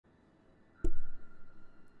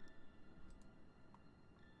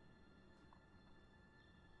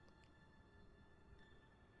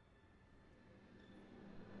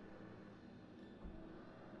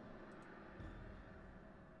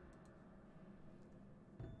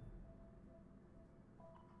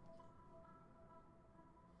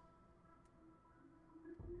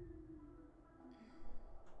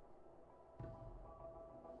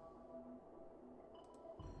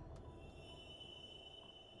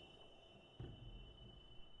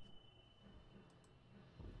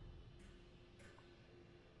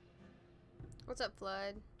What's up,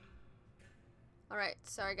 Flood? Alright,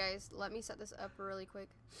 sorry guys. Let me set this up really quick.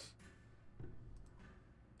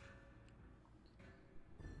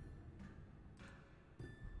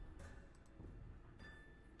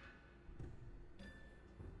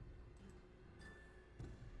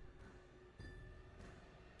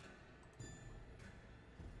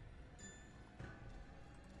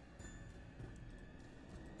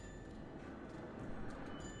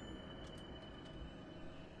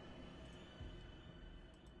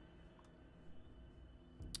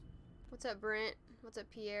 What's up, Brent? What's up,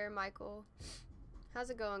 Pierre, Michael?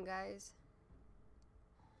 How's it going, guys?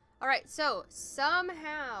 Alright, so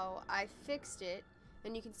somehow I fixed it,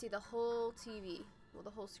 and you can see the whole TV. Well,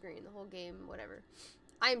 the whole screen, the whole game, whatever.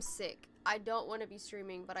 I'm sick. I don't want to be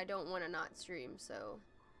streaming, but I don't want to not stream, so...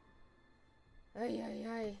 Ay, ay,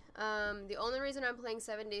 ay. The only reason I'm playing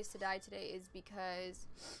 7 Days to Die today is because...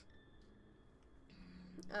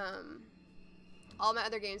 all my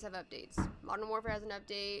other games have updates. Modern Warfare has an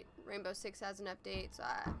update. Rainbow Six has an update. So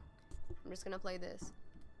I'm just gonna play this.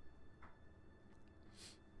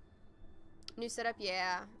 New setup,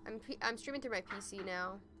 yeah. I'm streaming through my PC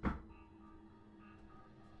now.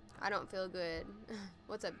 I don't feel good.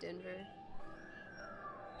 What's up, Denver?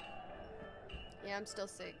 Yeah, I'm still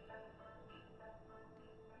sick.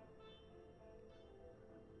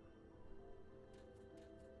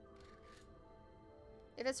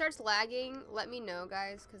 If it starts lagging, let me know,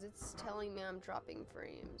 guys, because it's telling me I'm dropping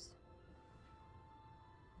frames.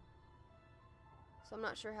 So I'm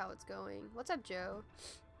not sure how it's going. What's up, Joe?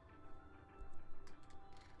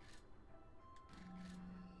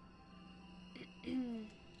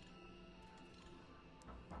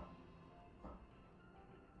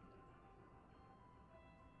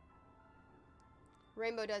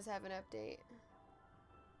 Rainbow does have an update.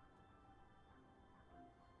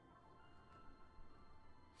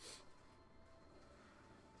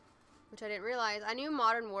 Which I didn't realize. I knew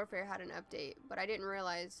Modern Warfare had an update, but I didn't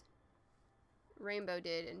realize Rainbow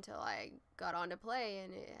did until I got on to play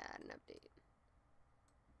and it had an update.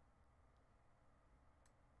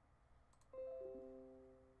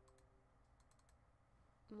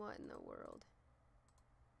 What in the world?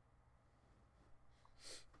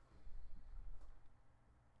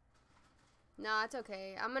 Nah, it's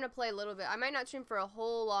okay. I'm gonna play a little bit. I might not stream for a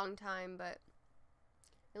whole long time, but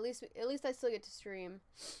at least I still get to stream.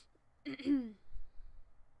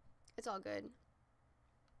 It's all good.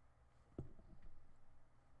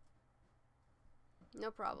 No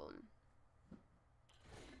problem.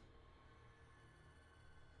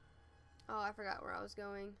 Oh, I forgot where I was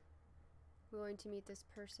going. I'm going to meet this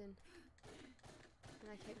person. And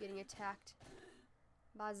I kept getting attacked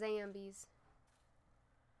by zombies.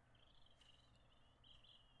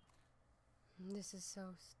 This is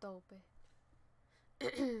so stupid.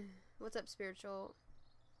 What's up, Spiritual?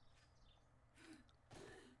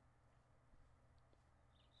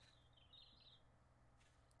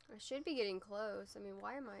 I should be getting close. I mean,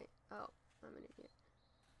 why am I... Oh, I'm an idiot.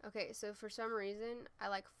 Okay, so for some reason, I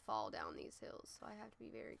like fall down these hills, so I have to be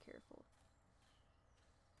very careful.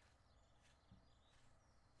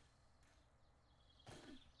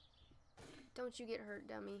 Don't you get hurt,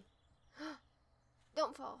 dummy.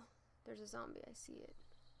 Don't fall. There's a zombie. I see it.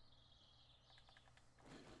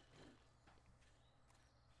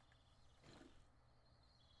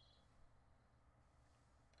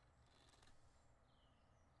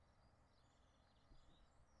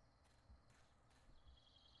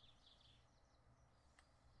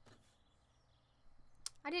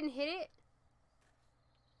 I didn't hit it.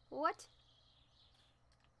 What?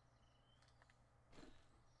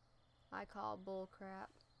 I call bull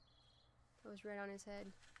crap. That was right on his head.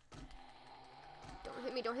 Don't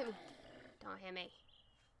hit me, don't hit me. Don't hit me.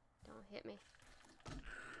 Don't hit me.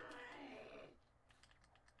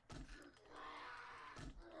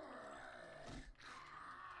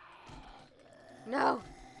 No!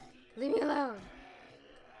 Leave me alone.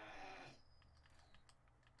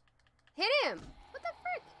 Hit him! What the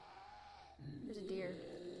frick? There's a deer.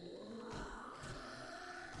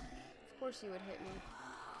 Of course you would hit me.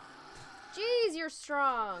 Jeez, you're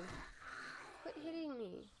strong. Quit hitting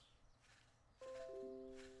me.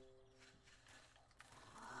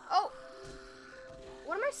 Oh!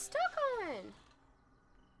 What am I stuck on?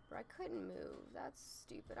 Bro, I couldn't move. That's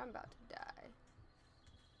stupid. I'm about to die.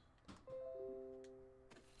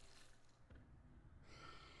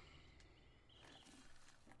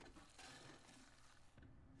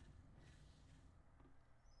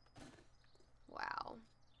 Wow.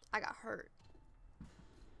 I got hurt.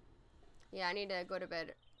 Yeah, I need to go to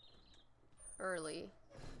bed early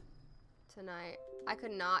tonight. I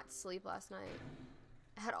could not sleep last night.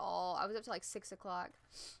 at all. I was up to like 6 o'clock.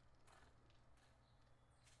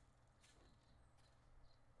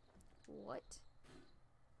 What?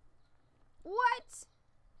 What?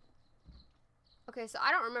 Okay, so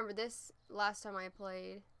I don't remember this last time I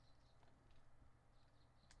played.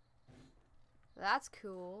 That's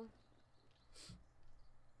cool.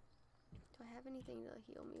 Do I have anything to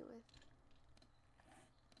heal me with?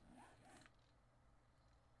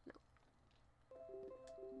 No.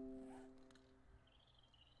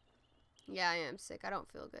 Yeah, I am sick. I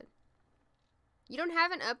don't feel good. You don't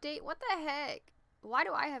have an update? What the heck? Why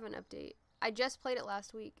do I have an update? I just played it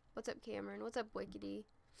last week. What's up, Cameron? What's up, Wickedy?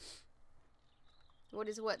 What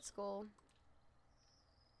is what, Skull?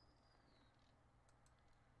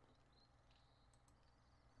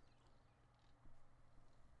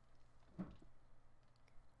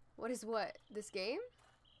 What is what? This game?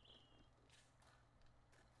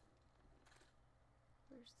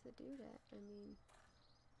 Where's the dude at? I mean,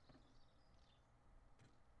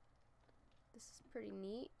 this is pretty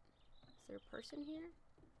neat. Is there a person here?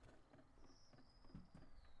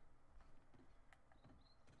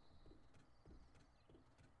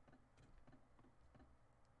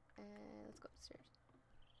 Let's go upstairs.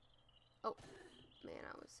 Oh, man,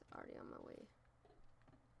 I was already on my way.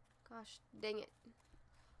 Gosh, dang it.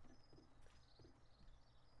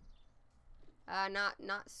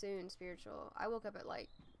 Not soon, spiritual. I woke up at like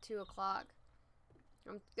 2 o'clock.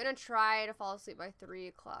 I'm gonna try to fall asleep by 3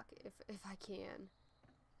 o'clock if I can.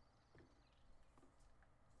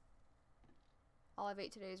 All I've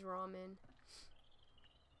ate today is ramen.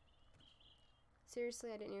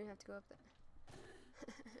 Seriously, I didn't even have to go up there.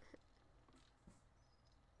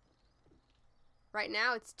 Right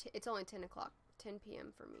now, it's only 10 o'clock, 10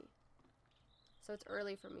 p.m. for me. So it's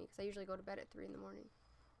early for me, because I usually go to bed at 3 in the morning.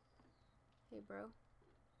 Hey, bro. What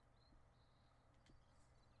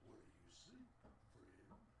do you see, friend?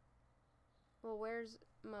 Well, where's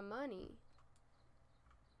my money?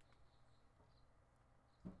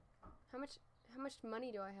 How much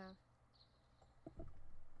money do I have?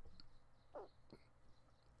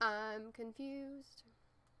 I'm confused.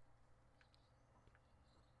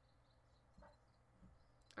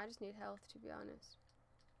 I just need health, to be honest.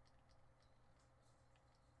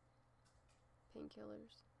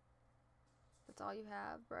 Painkillers. That's all you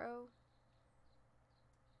have, bro?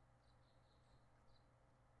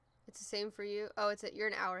 It's the same for you? Oh, you're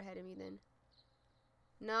an hour ahead of me then.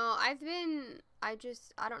 No, I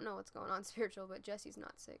don't know what's going on spiritual, but Jesse's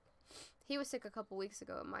not sick. He was sick a couple weeks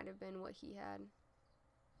ago. It might have been what he had.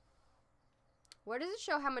 Where does it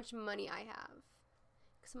show how much money I have?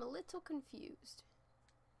 Because I'm a little confused.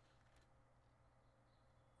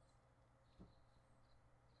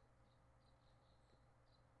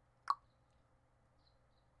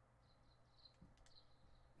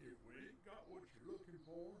 If we ain't got what you're looking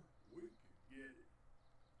for, we can get it.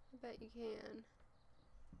 I bet you can.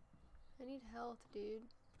 I need health, dude.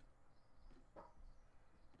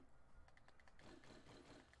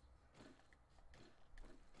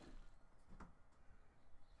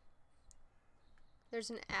 There's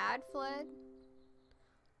an ad fled?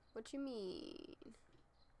 What you mean?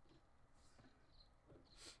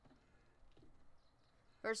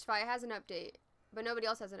 Verse 5 has an update, but nobody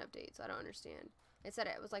else has an update, so I don't understand. It said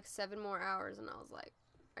it was like 7 more hours, and I was like,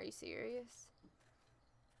 are you serious?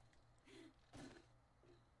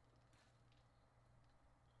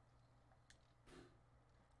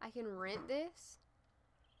 I can rent this?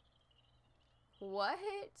 What?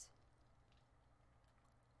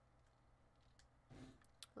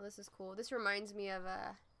 Well, this is cool. This reminds me of, do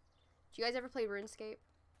you guys ever play RuneScape?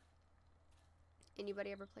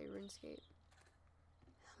 Anybody ever play RuneScape?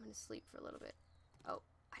 I'm gonna sleep for a little bit. Oh,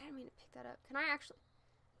 I didn't mean to pick that up. Can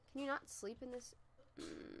you not sleep in this?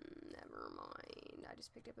 Never mind. I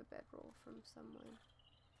just picked up a bedroll from someone.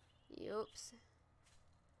 Oops.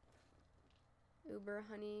 Uber,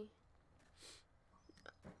 honey.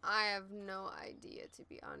 I have no idea, to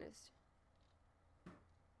be honest.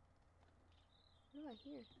 What do I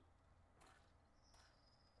hear?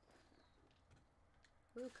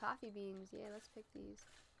 Ooh, coffee beans. Yeah, let's pick these.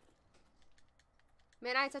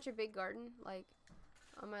 Man, I had such a big garden, like,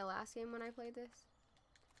 on my last game when I played this.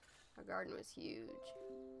 Our garden was huge.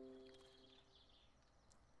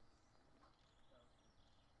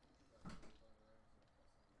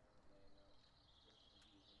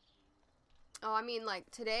 Oh, I mean,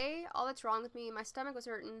 like, today, all that's wrong with me, my stomach was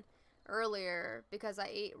hurting earlier because I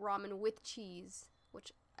ate ramen with cheese,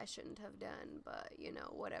 which I shouldn't have done, but, you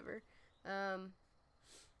know, whatever.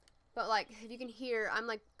 But, like, if you can hear, I'm,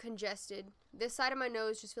 like, congested. This side of my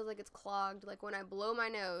nose just feels like it's clogged. Like, when I blow my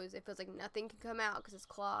nose, it feels like nothing can come out because it's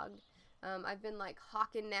clogged. I've been like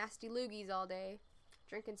hawking nasty loogies all day.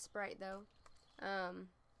 Drinking Sprite though.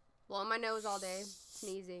 Blowing my nose all day.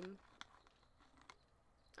 Sneezing.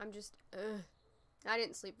 I'm just, ugh. I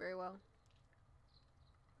didn't sleep very well.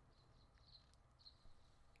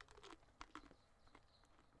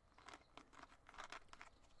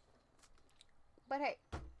 But hey,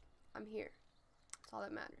 I'm here. That's all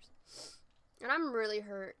that matters. And I'm really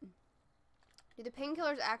hurt. Do the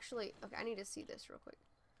painkillers actually... Okay, I need to see this real quick.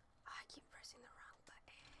 Oh, I keep pressing the wrong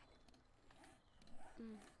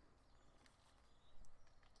button.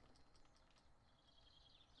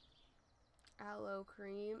 Aloe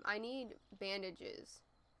cream. I need bandages.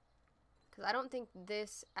 Because I don't think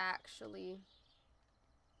this actually...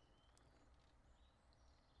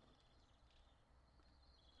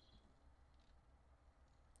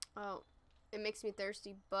 Oh, it makes me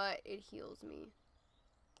thirsty, but it heals me.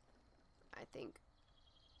 I think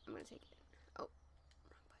I'm gonna take it. Oh,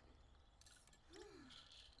 wrong button.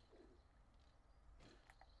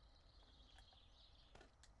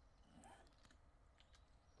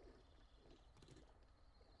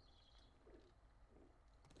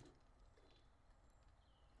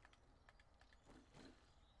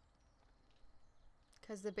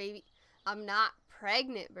 Cause the baby, I'm not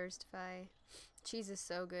pregnant, Burstify. Cheese is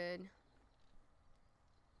so good.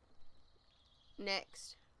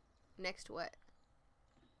 Next what?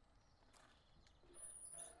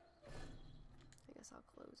 I guess I'll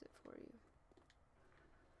close it for you.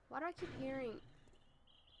 Why do I keep hearing?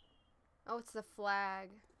 Oh, it's the flag.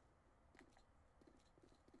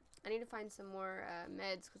 I need to find some more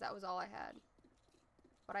meds because that was all I had.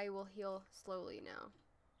 But I will heal slowly now.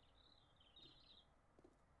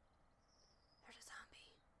 There's a zombie.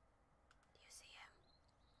 Do you see him?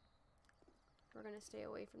 We're gonna stay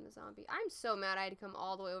away from the zombie. I'm so mad I had to come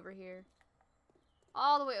all the way over here.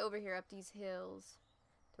 All the way over here up these hills.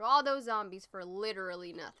 Through all those zombies for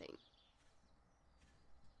literally nothing.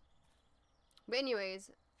 But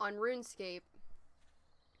anyways, on RuneScape,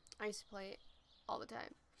 I used to play it all the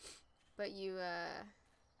time. But you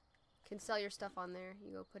can sell your stuff on there.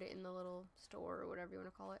 You go put it in the little store or whatever you want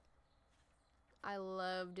to call it. I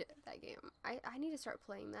loved that game. I need to start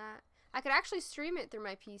playing that. I could actually stream it through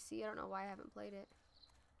my PC. I don't know why I haven't played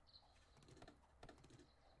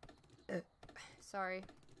it. Sorry.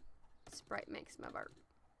 Sprite makes my bark.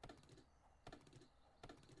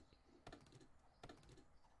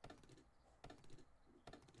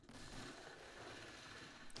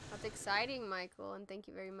 That's exciting, Michael, and thank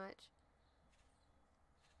you very much.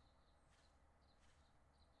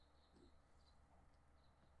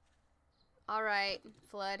 Alright,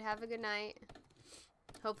 Flood, have a good night.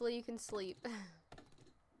 Hopefully you can sleep.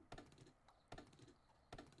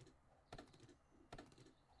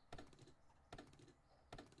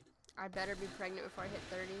 I better be pregnant before I hit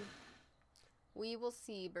 30. We will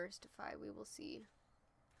see, Burstify. We will see.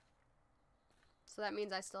 So that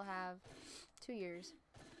means I still have 2 years.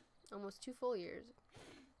 Almost 2 full years.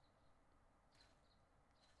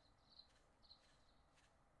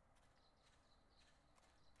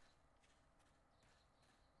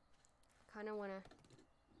 Kind of want to...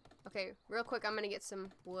 Okay, real quick, I'm going to get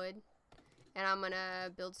some wood. And I'm going to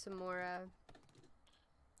build some more...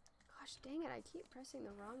 Gosh, dang it, I keep pressing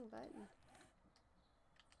the wrong button.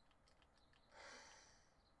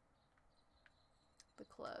 The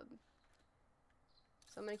club.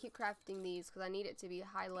 So I'm going to keep crafting these because I need it to be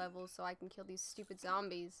high level so I can kill these stupid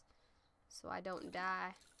zombies. So I don't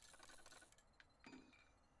die.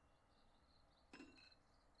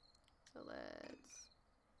 So let's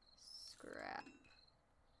scrap.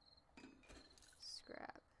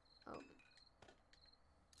 Scrap. Oh.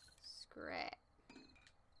 Scrap.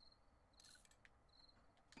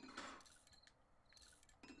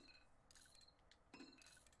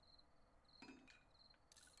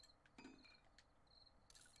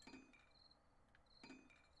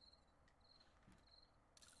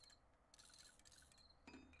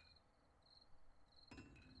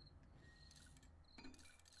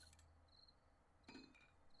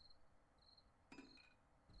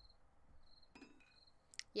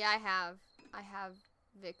 Yeah, I have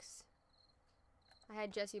Vicks. I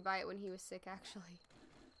had Jesse buy it when he was sick, actually.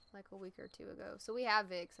 Like a week or 2 ago. So we have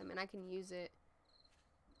Vicks. I mean, I can use it.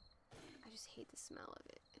 I just hate the smell of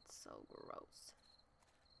it. It's so gross.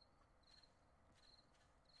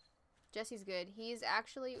 Jesse's good. He's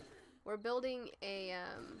actually... We're building a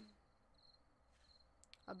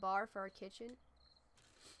bar for our kitchen.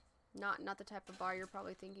 Not the type of bar you're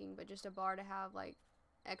probably thinking, but just a bar to have, like,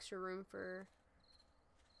 extra room for...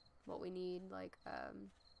 what we need, like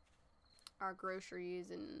our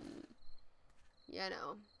groceries and, you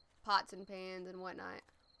know, pots and pans and whatnot.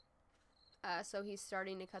 So he's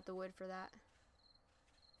starting to cut the wood for that.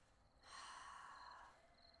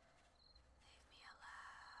 Leave me alone.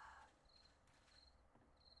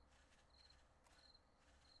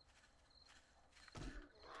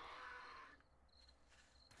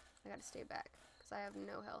 I gotta stay back, because I have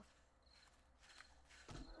no health.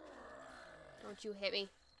 Don't you hit me.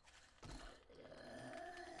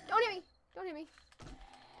 Don't hit me! Don't hit me!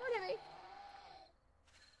 Don't hit me!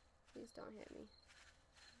 Please don't hit me.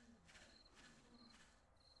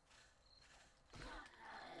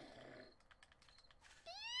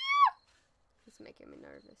 He's making me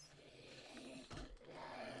nervous.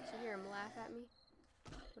 Did you hear him laugh at me?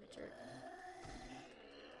 What a jerk.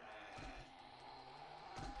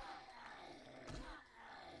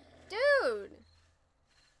 Dude!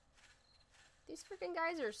 These freaking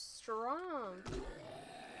guys are strong.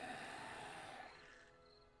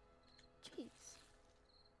 Jeez.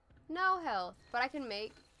 No health, but I can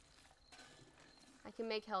make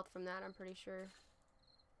health from that, I'm pretty sure.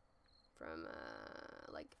 From,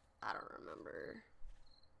 like, I don't remember.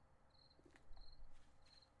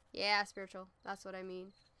 Yeah, spiritual. That's what I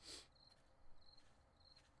mean.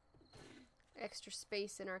 Extra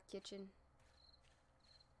space in our kitchen.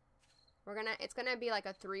 It's gonna be like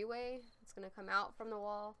a three-way. It's gonna come out from the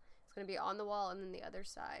wall. It's gonna be on the wall and then the other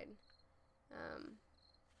side.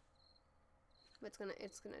 It's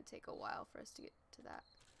gonna take a while for us to get to that.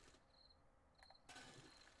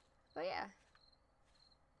 But yeah.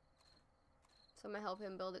 So I'm gonna help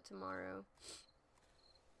him build it tomorrow.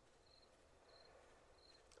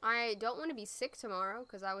 I don't want to be sick tomorrow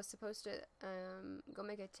because I was supposed to go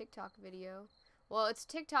make a TikTok video. Well, it's a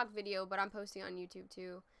TikTok video, but I'm posting on YouTube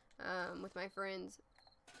too with my friends.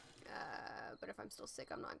 But if I'm still sick,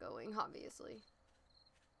 I'm not going, obviously.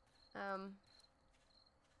 Forgot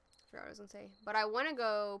what I was gonna say. But I want to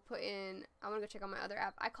go I want to go check on my other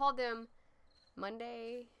app. I called them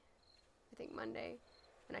Monday, I think Monday,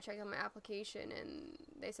 and I checked on my application, and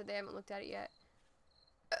they said they haven't looked at it yet.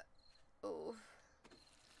 Oh.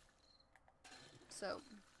 So,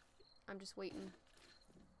 I'm just waiting.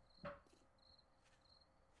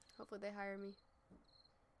 Hopefully they hire me.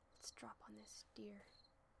 Let's drop on this deer.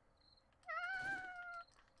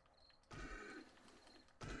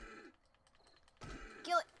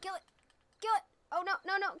 Kill it! Kill it! Kill it! Oh, no,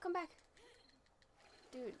 no, no, come back.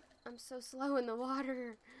 Dude, I'm so slow in the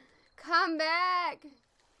water. Come back!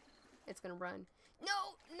 It's gonna run.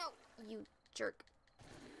 No, no, you jerk.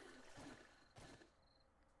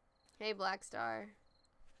 Hey, Black Star.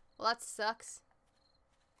 Well, that sucks.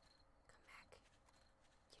 Come back.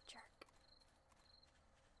 You jerk.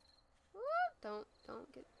 Woo!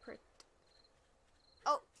 Don't get pricked.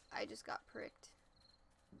 Oh, I just got pricked.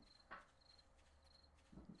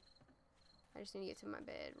 I just need to get to my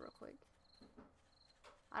bed real quick.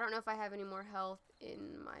 I don't know if I have any more health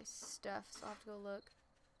in my stuff, so I'll have to go look.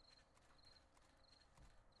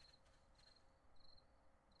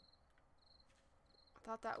 I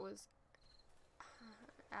thought that was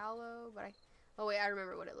aloe, but oh wait, I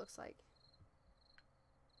remember what it looks like.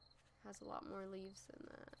 Has a lot more leaves than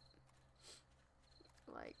that.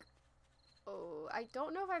 Like, oh, I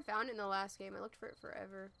don't know if I found it in the last game. I looked for it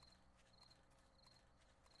forever.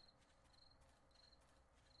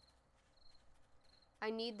 I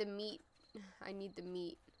need the meat. I need the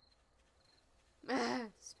meat.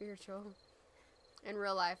 Spiritual. In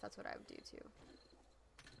real life, that's what I would do too.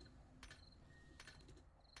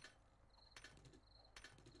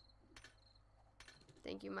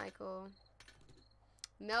 Thank you, Michael.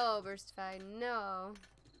 No, Burstify, no.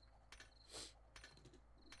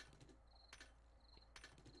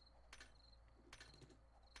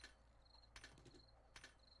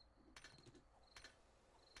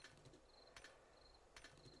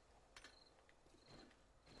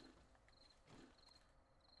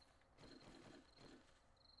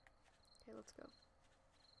 Okay, let's go.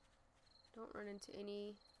 Don't run into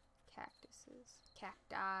any cactuses,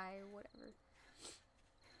 cacti, whatever.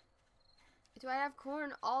 Do I have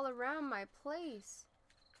corn all around my place?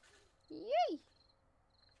 Yay!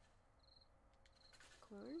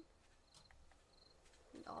 Corn.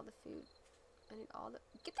 I need all the food. I need all the...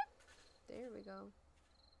 Get that! There we go.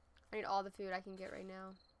 I need all the food I can get right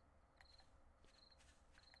now.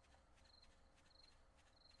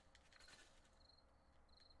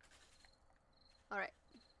 Alright.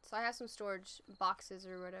 So I have some storage boxes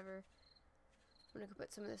or whatever. I'm gonna go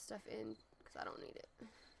put some of this stuff in because I don't need it.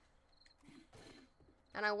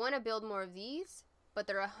 And I want to build more of these, but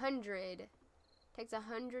they're 100. Takes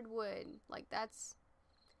 100 wood. Like, that's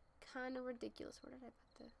kind of ridiculous. Where did I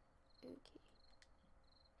put the... Okay.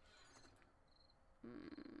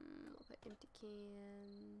 We'll put empty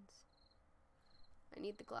cans. I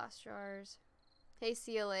need the glass jars. Hey,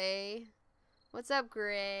 CLA. What's up,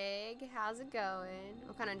 Greg? How's it going?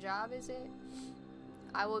 What kind of job is it?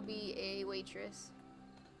 I will be a waitress.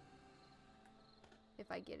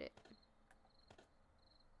 If I get it.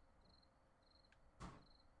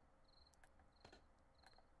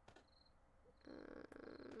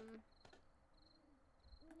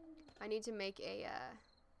 I need to make a,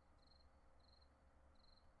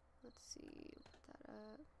 let's see, put that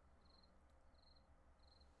up.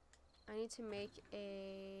 I need to make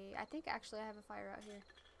a, I think actually I have a fire out here.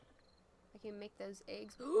 I can make those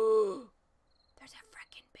eggs. There's a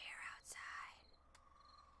freaking bear outside.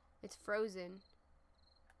 It's frozen.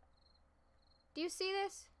 Do you see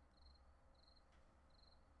this?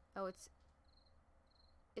 Oh, it's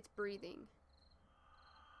breathing.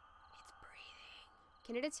 It's breathing.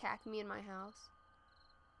 Can it attack me in my house?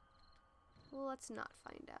 Well, let's not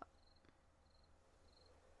find out.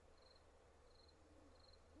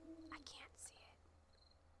 I can't see it.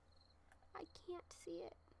 I can't see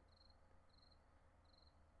it.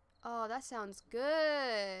 Oh, that sounds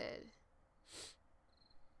good.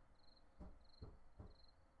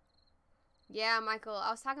 Yeah, Michael,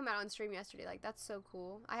 I was talking about it on stream yesterday. Like, that's so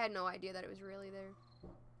cool. I had no idea that it was really there.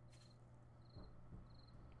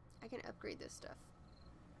 I can upgrade this stuff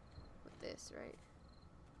with this, right?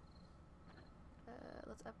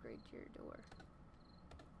 Let's upgrade your door.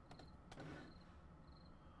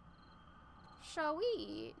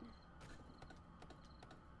 Sweet.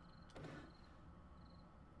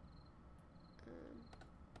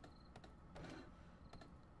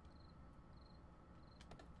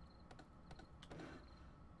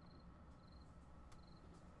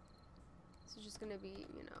 This is just gonna be,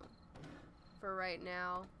 you know, for right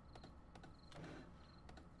now.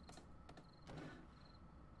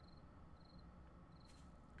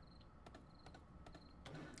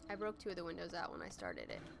 I broke 2 of the windows out when I started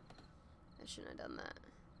it. I shouldn't have done that.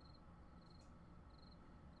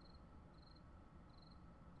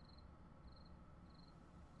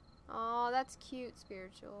 Oh, that's cute,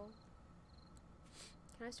 Spiritual.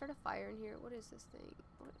 Can I start a fire in here? What is this thing?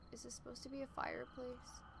 What, is this supposed to be a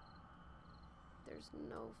fireplace? There's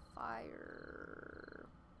no fire.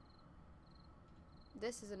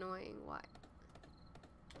 This is annoying. Why?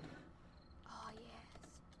 Oh,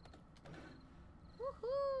 yes.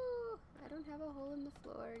 Woohoo! I don't have a hole in the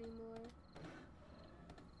floor anymore.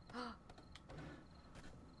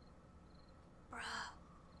 Bruh.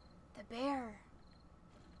 The bear.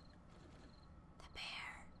 The bear.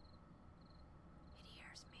 It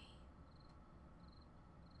hears me.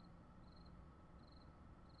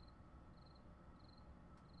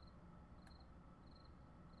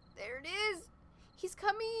 There it is. He's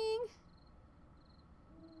coming.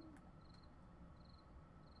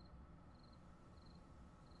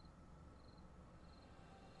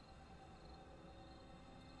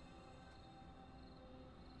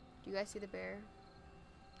 Do you guys see the bear?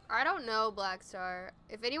 I don't know, Black Star.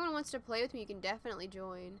 If anyone wants to play with me, you can definitely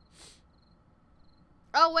join.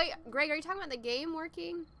 Oh, wait. Greg, are you talking about the game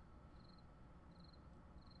working?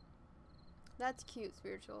 That's cute,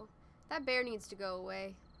 Spiritual. That bear needs to go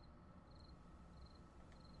away.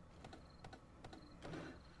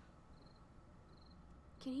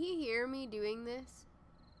 Can he hear me doing this?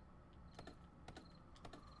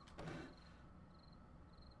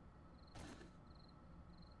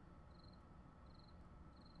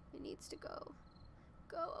 It needs to go.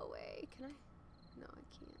 Go away. Can I? No, I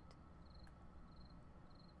can't.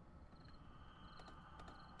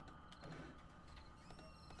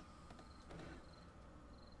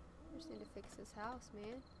 I just need to fix this house,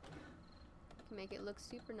 man. I can make it look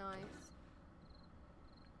super nice.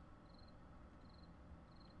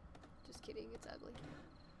 Just kidding, it's ugly.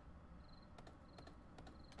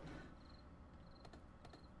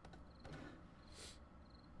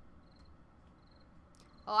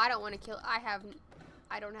 Oh, I don't want to kill.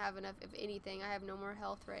 I don't have enough of anything. I have no more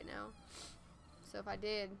health right now. So if I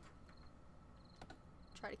did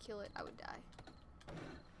try to kill it, I would die.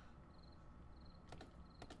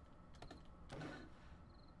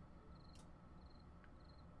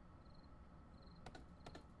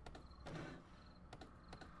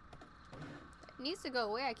 It needs to go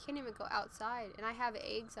away. I can't even go outside. And I have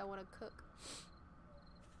eggs I want to cook.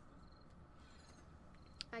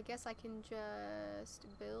 I guess I can just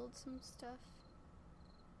build some stuff.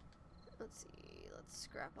 Let's see. Let's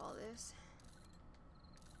scrap all this.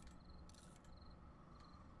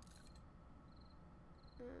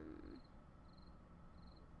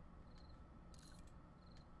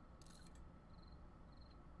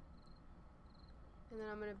 And then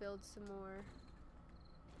I'm gonna build some more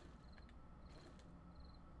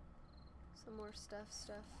Some more stuff.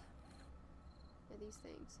 Yeah, these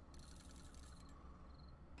things.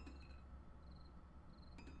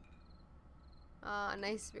 Ah,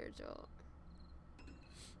 nice spiritual.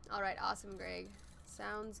 Alright, awesome, Greg.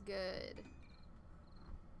 Sounds good.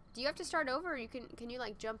 Do you have to start over, or can you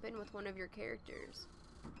like jump in with one of your characters?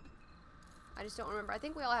 I just don't remember. I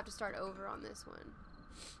think we all have to start over on this one.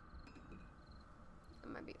 It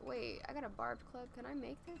might be. Wait, I got a barbed club. Can I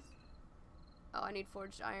make this? Oh, I need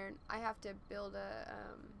forged iron. I have to build a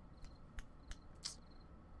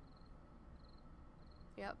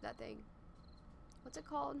Yep, that thing. What's it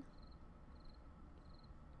called?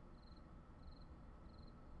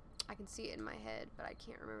 I can see it in my head, but I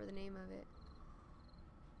can't remember the name of it.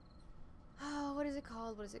 Oh, what is it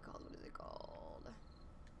called? What is it called? What is it called?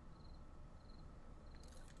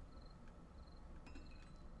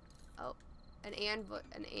 Oh, an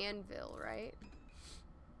anvil, right?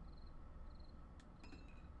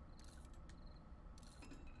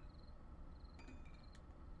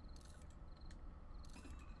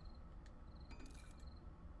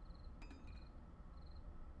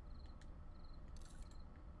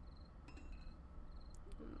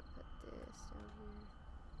 I'm gonna put this down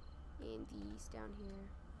here and these down here.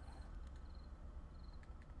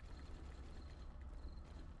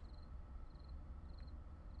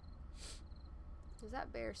 Is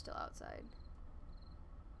that bear still outside?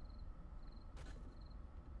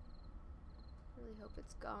 Really hope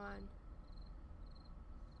it's gone,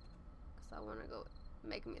 because I want to go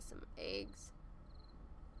make me some eggs.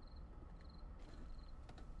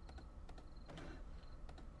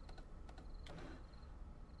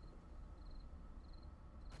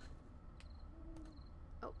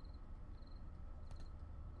 Oh.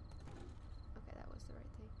 Okay, that was the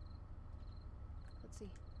right thing. Let's see.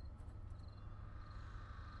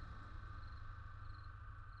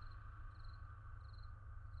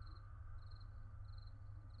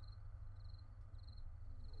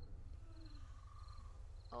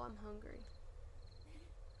 Oh, I'm hungry.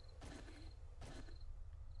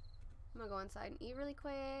 I'm gonna go inside and eat really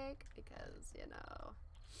quick because, you know,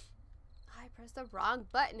 I pressed the wrong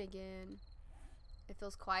button again. It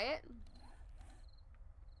feels quiet.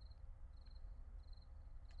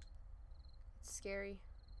 It's scary.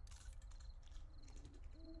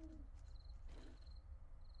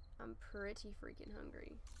 I'm pretty freaking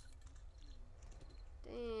hungry.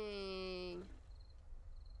 Dang.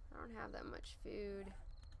 I don't have that much food.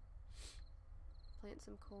 Plant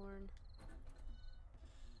some corn.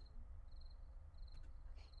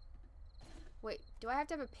 Okay. Wait, do I have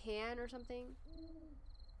to have a pan or something?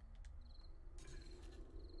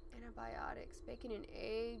 Antibiotics, bacon and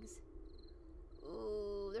eggs.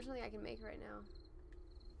 Ooh, there's nothing I can make right now.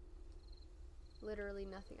 Literally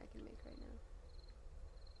nothing I can make right now.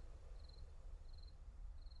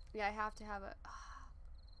 Yeah, I have to have a...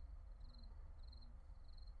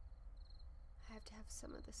 I have to have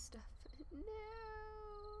some of this stuff. No!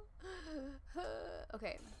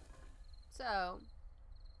 Okay. So,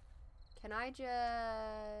 can I just...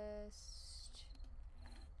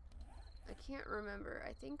 I can't remember.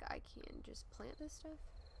 I think I can just plant this stuff.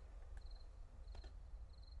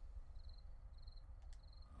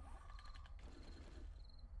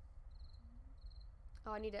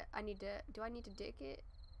 Oh, do I need to dig it?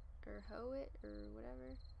 Or hoe it? Or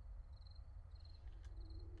whatever?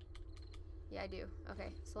 Yeah, I do.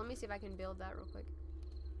 Okay, so let me see if I can build that real quick.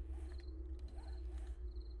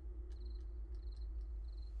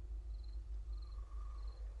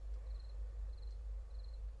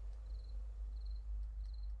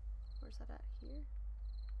 Where's that at? Here?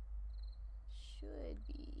 Should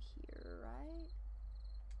be here, right?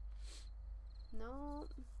 No.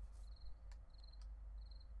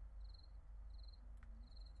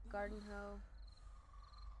 Garden hoe.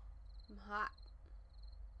 I'm hot.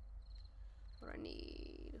 What do I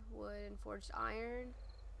need? Wood and forged iron.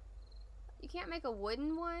 You can't make a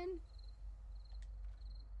wooden one?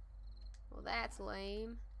 Well, that's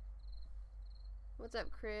lame. What's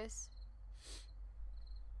up, Chris?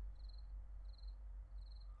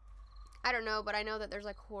 I don't know, but I know that there's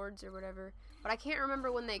like hordes or whatever. But I can't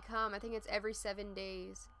remember when they come. I think it's every 7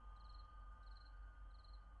 days.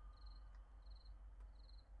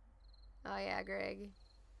 Oh yeah, Greg.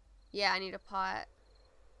 Yeah, I need a pot.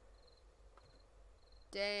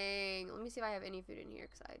 Dang. Let me see if I have any food in here,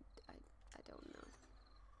 because I don't know.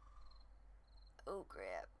 Oh,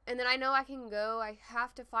 crap. And then I know I can go. I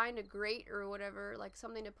have to find a grate or whatever, like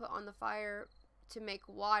something to put on the fire to make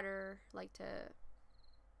water, like to...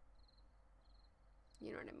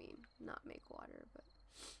 You know what I mean? Not make water, but...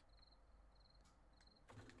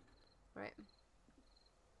 Right.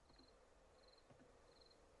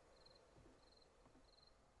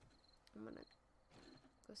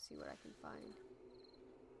 go see what I can find.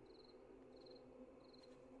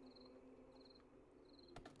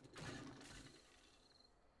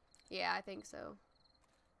 Yeah, I think so.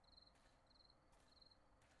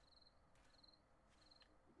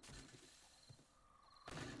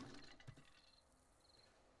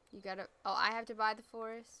 You gotta... Oh, I have to buy the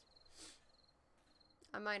forest?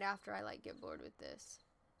 I might after I, like, get bored with this.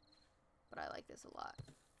 But I like this a lot.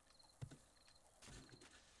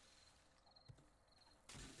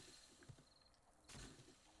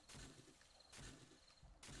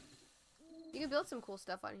 You can build some cool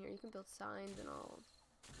stuff on here. You can build signs and all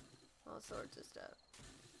sorts of stuff.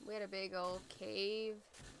 We had a big old cave.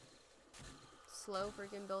 Slow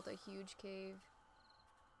freaking built a huge cave.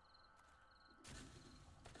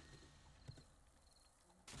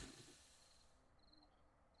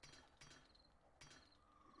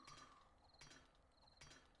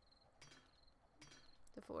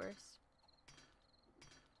 The forest.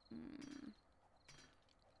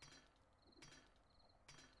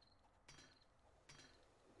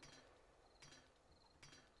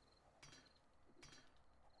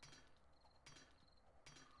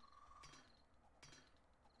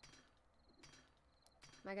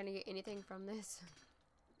 Am I gonna get anything from this?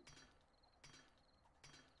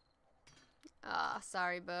 Ah,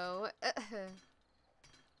 sorry, Bo.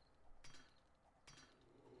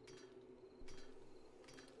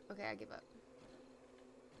 Okay, I give up.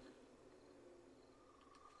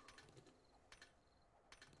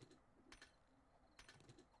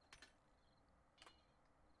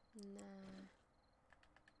 Nah.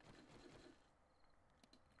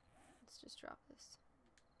 Let's just drop this.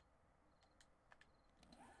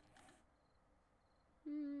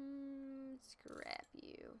 Scrap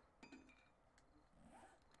you.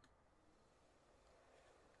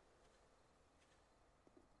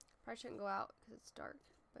 Probably shouldn't go out because it's dark,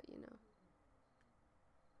 but you know.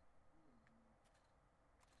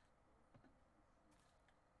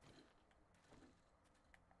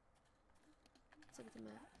 Let's look at the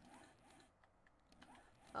map.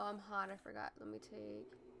 Oh, I'm hot. I forgot. Let me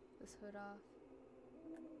take this hood off.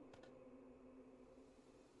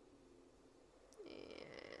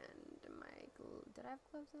 And my did I have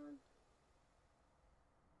gloves on?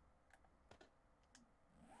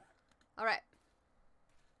 All right.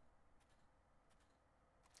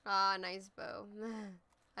 Ah, nice bow.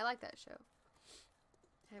 I like that show.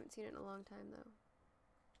 I haven't seen it in a long time though.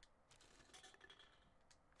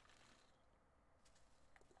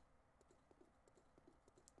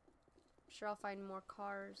 I'm sure I'll find more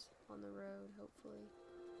cars on the road, hopefully.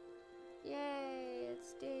 Yay,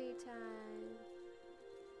 it's daytime.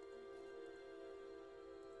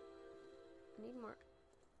 I need more.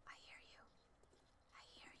 I hear you. I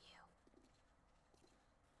hear you.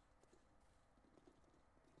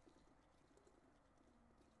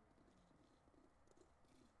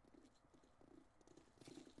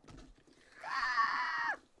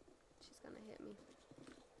 Ah! She's gonna hit me.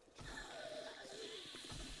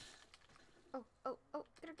 Oh, oh, oh,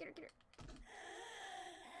 get her, get her, get her.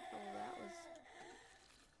 Oh, that was...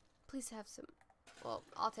 Please have some... Well,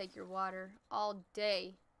 I'll take your water all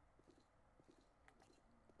day.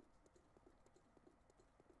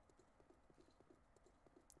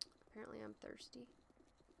 Apparently I'm thirsty.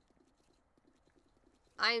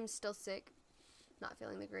 I am still sick. Not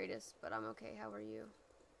feeling the greatest, but I'm okay. How are you?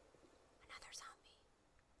 Another zombie.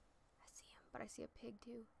 I see him, but I see a pig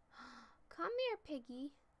too. Come here,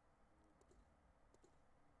 piggy.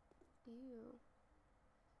 Ew.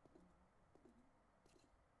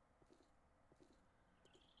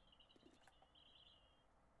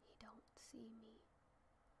 He don't see me.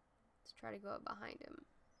 Let's try to go up behind him.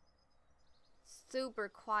 Super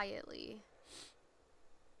quietly.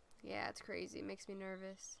 Yeah, it's crazy. It makes me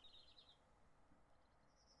nervous.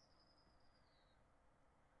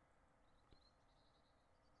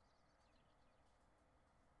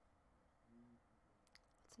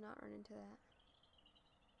 Let's not run into that.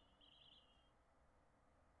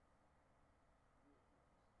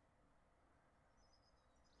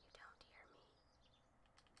 You don't hear me.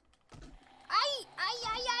 Ay! Ay!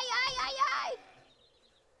 Ay! Ay! Ay! Ay! Ay!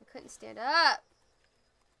 I couldn't stand up.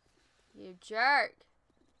 You jerk.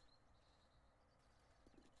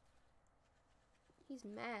 He's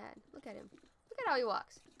mad. Look at him. Look at how he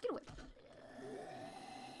walks. Get away.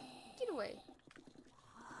 Get away.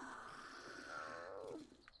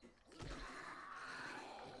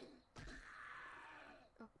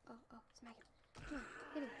 Oh, oh, oh. Smack him. Come on.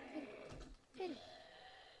 Hit him. Hit him. Hit him.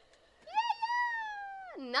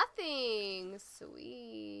 Yeah! Nothing.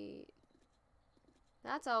 Sweet.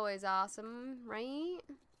 That's always awesome, right?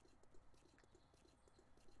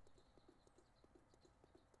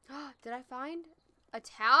 Did I find a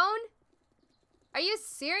town? Are you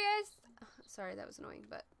serious? Sorry, that was annoying,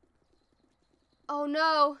 but... Oh,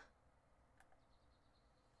 no.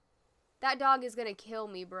 That dog is gonna kill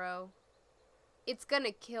me, bro. It's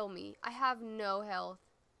gonna kill me. I have no health.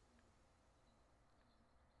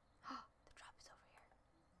 The drop is over here.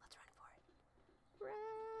 Let's run for it.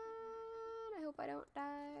 Run. I hope I don't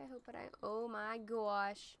die. I hope I don't. Oh my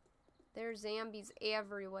gosh. There's zombies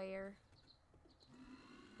everywhere.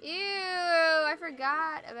 Ew, I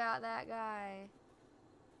forgot about that guy.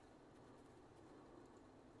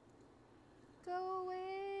 Go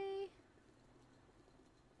away.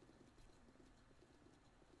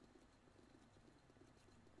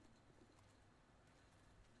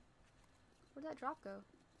 Where'd that drop go?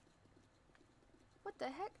 What the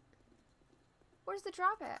heck? Where's the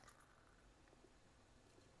drop at?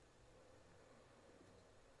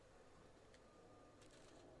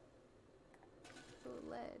 Oh,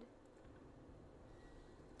 lead.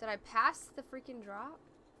 Did I pass the freaking drop?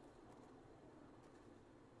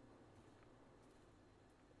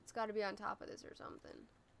 It's got to be on top of this or something.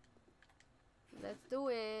 Let's do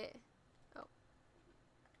it. Oh.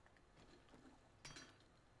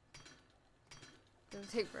 It'll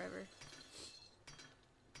take forever.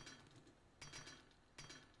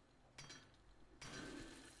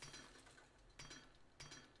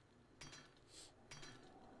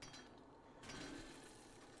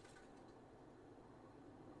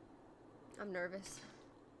 I'm nervous.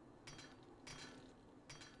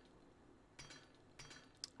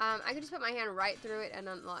 I could just put my hand right through it and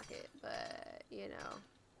unlock it, but, you know.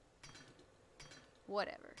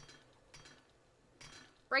 Whatever.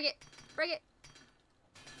 Break it! Break it!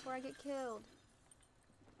 Before I get killed.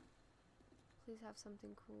 Please have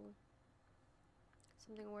something cool.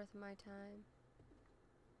 Something worth my time.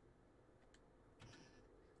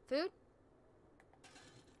 Food?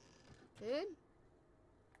 Food?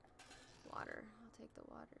 Water. I'll take the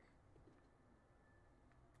water.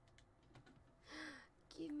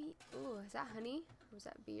 Give me... Ooh, is that honey? Or was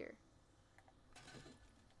that beer?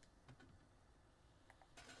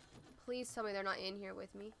 Please tell me they're not in here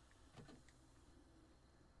with me.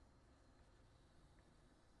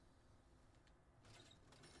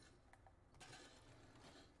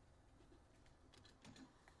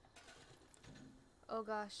 Oh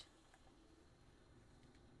gosh.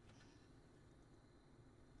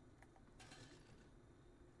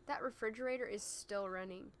 That refrigerator is still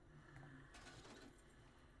running.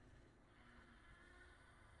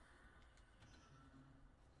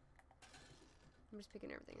 I'm just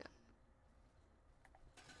picking everything up.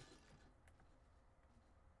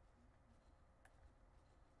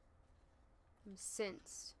 I'm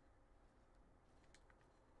sensed.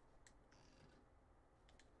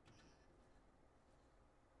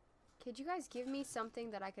 Could you guys give me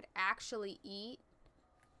something that I could actually eat?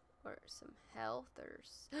 Or some health or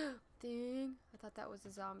thing? I thought that was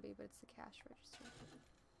a zombie, but it's the cash register.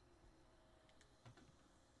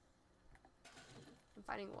 I'm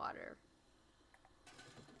finding water.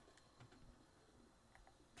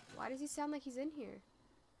 Why does he sound like he's in here?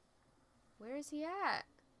 Where is he at?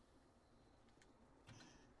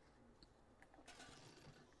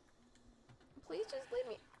 Please just leave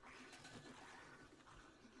me.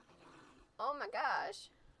 Oh my gosh.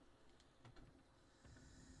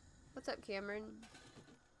 What's up, Cameron?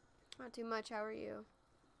 Not too much. How are you?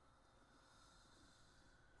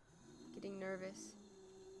 Getting nervous.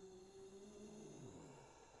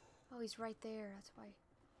 Oh, he's right there. That's why.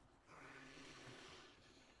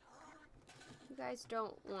 You guys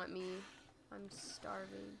don't want me. I'm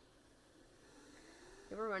starving.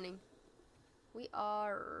 Okay, we're running. We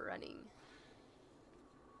are running.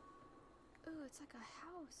 Ooh, it's like a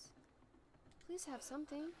house. Please have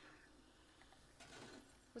something.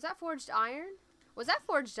 Was that forged iron? Was that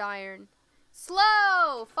forged iron?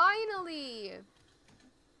 Slow! Finally!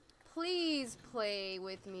 Please play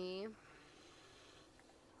with me.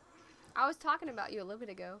 I was talking about you a little bit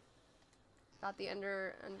ago. About the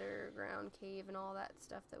underground cave and all that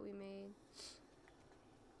stuff that we made.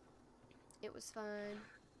 It was fun.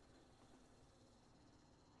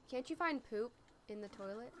 Can't you find poop in the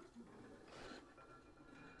toilet?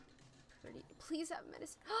 Pretty. Please have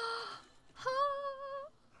medicine.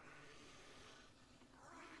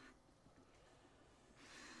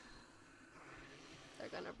 They're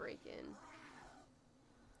gonna break in.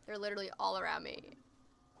 They're literally all around me.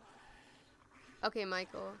 Okay,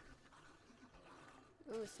 Michael.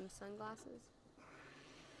 Ooh, some sunglasses.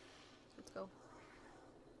 Let's go.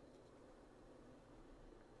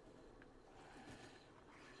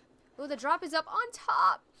 Ooh, the drop is up on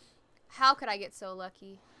top. How could I get so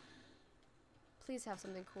lucky? Please have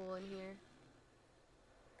something cool in here.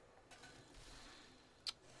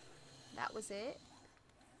 That was it?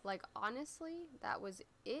 Like, honestly, that was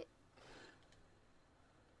it?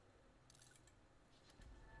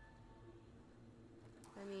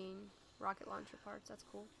 I mean, rocket launcher parts, that's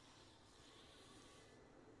cool.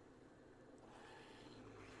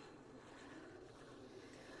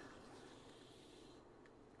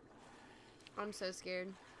 I'm so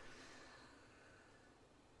scared.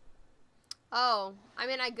 Oh, I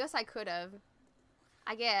mean, I guess I could have.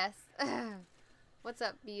 I guess. What's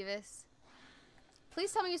up, Beavis?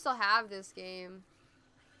 Please tell me you still have this game.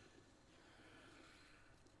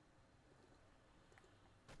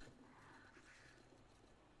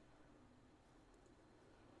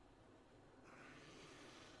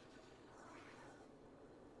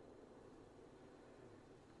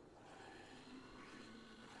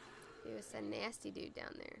 He was a nasty dude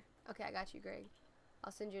down there. Okay, I got you, Greg.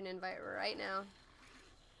 I'll send you an invite right now.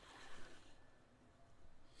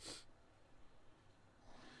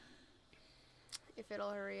 If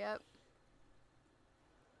it'll hurry up.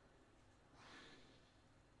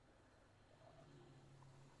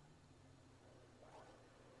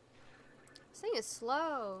 This thing is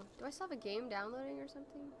slow. Do I still have a game downloading or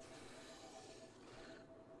something?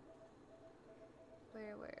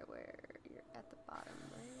 Where? You're at the bottom,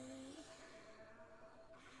 right?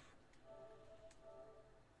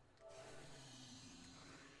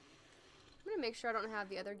 I'm gonna make sure I don't have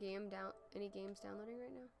the other game any games downloading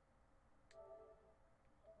right now.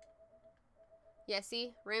 Yeah,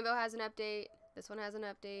 see? Rainbow has an update. This one has an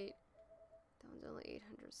update. That one's only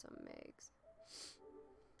 800 some megs.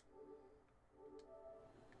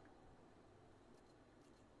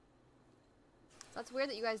 That's weird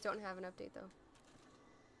that you guys don't have an update, though.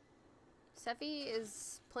 Sephi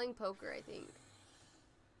is playing poker, I think.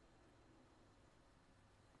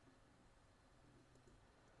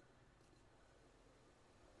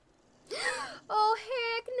 Oh,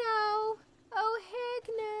 heck no. Oh, heck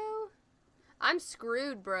no. I'm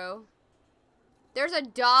screwed, bro. There's a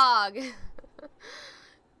dog.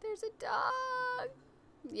 There's a dog.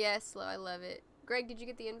 Yes, slow. I love it. Greg, did you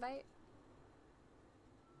get the invite?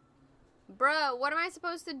 Bro, what am I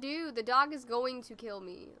supposed to do? The dog is going to kill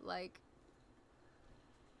me. Like,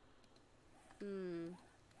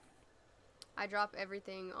 I drop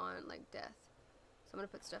everything on, like, death. So I'm gonna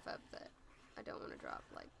put stuff up that I don't want to drop,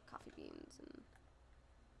 like coffee beans and,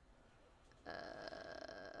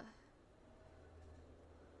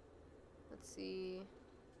 let's see.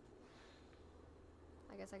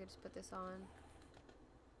 I guess I could just put this on.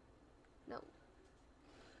 No.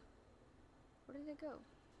 Where did it go?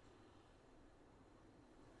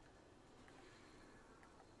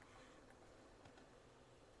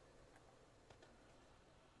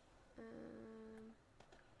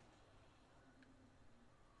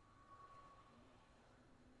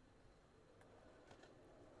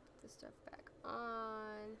 Put this stuff back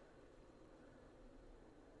on.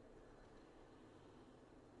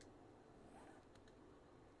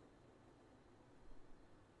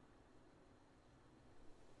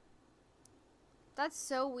 That's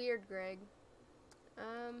so weird, Greg.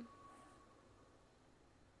 Why?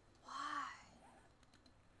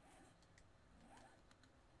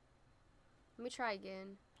 Let me try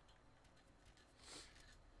again.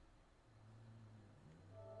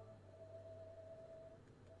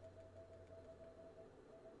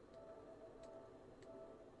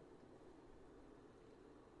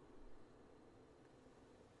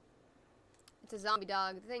 It's a zombie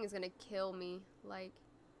dog. The thing is gonna kill me. Like,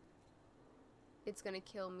 it's gonna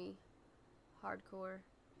kill me. Hardcore.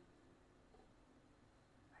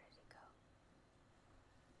 Where did it go?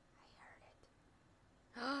 I heard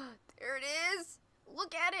it. There it is!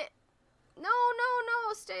 Look at it! No, no,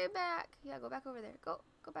 no! Stay back! Yeah, go back over there. Go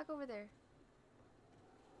back over there.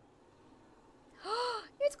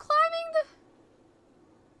 It's climbing the...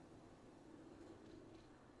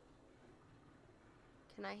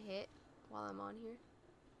 Can I hit while I'm on here?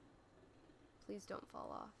 Please don't fall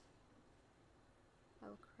off. I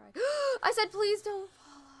will cry. I said please don't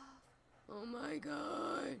fall off. Oh my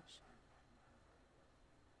gosh.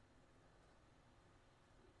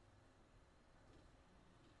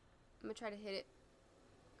 I'm gonna try to hit it.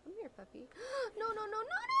 Come here, puppy. No, no, no, no, no, no,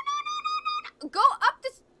 no, no, no. Go up the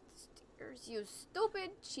stairs, you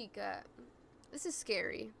stupid chica. This is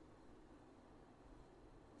scary.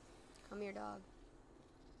 Come here, dog.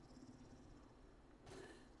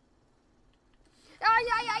 Ay,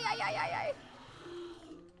 ay, ay, ay, ay, ay, ay.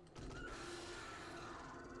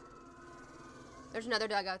 There's another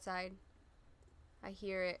dog outside. I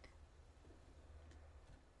hear it.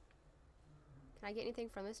 Can I get anything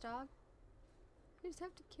from this dog? I just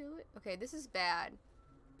have to kill it. Okay, this is bad.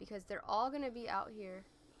 Because they're all gonna be out here.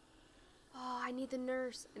 Oh, I need the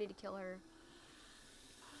nurse. I need to kill her.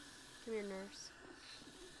 Come here, nurse.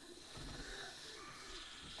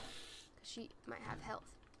 Cause she might have health.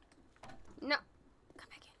 No. Come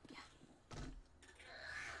back in. Yeah.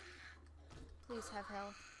 Please have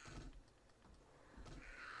health.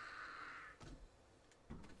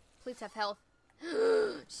 Please have health.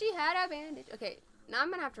 She had a bandage. Okay, now I'm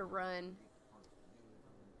gonna have to run.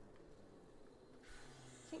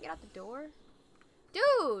 Can't get out the door?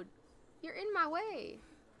 Dude! You're in my way.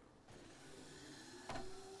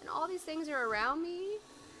 And all these things are around me?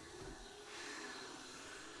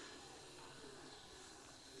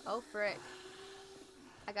 Oh, frick.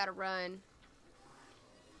 I gotta run.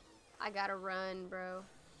 I gotta run, bro.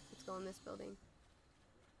 Let's go in this building.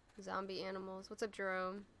 Zombie animals. What's up,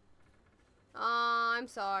 Jerome? Oh, I'm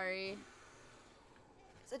sorry.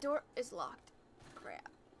 The door is locked. Crap.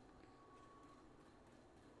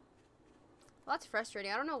 Well, that's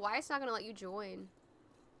frustrating. I don't know why it's not going to let you join.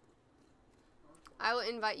 I will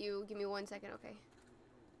invite you. Give me 1 second, okay?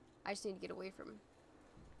 I just need to get away from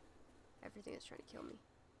everything that's trying to kill me.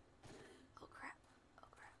 Oh, crap. Oh,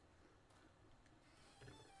 crap.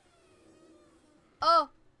 Oh!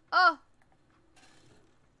 Oh!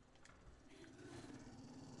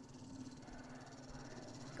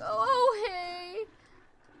 Go away!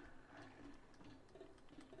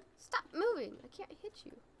 Stop moving. I can't hit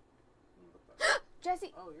you.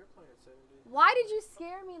 Jesse. Oh, you're playing 70. Why did you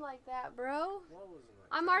scare me like that, bro? What wasn't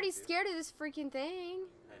I I'm already scared of this freaking thing.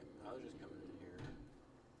 Hey, I was just coming in here.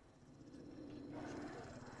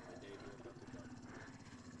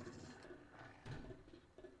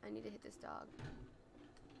 I need to hit this dog.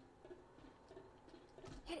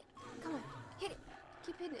 Hit it. Come on. Hit it.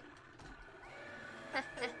 Keep hitting it.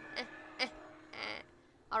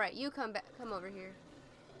 Alright, you come back. Come over here.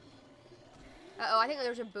 Uh-oh, I think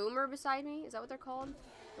there's a boomer beside me. Is that what they're called?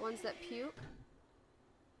 The ones that puke?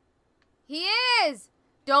 He is!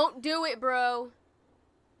 Don't do it, bro.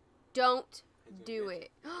 Don't do it.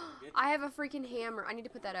 I have a freaking hammer. I need to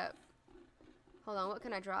put that up. Hold on, what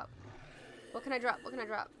can I drop? What can I drop? What can I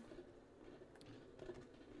drop?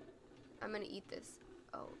 I'm gonna eat this.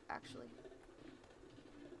 Oh, actually.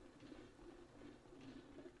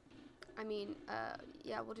 I mean,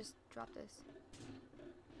 yeah, we'll just drop this.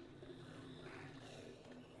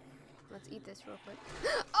 Let's eat this real quick.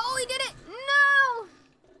 Oh, he did it! No!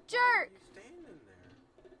 Jerk! Why are you standing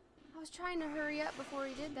there? I was trying to hurry up before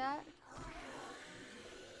he did that.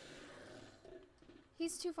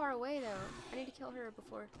 He's too far away, though. I need to kill her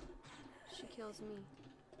before she kills me.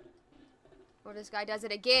 Or this guy does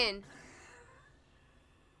it again.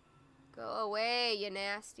 Go away, you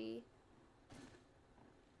nasty.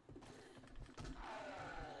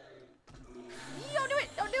 Don't do it!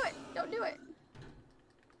 Don't do it! Don't do it!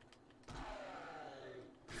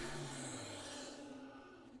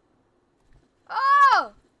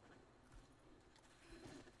 Oh!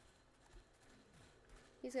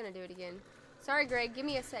 He's gonna do it again. Sorry, Greg. Give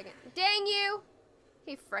me a second. Dang you!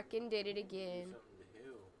 He frickin' did it again.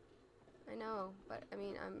 I know, but I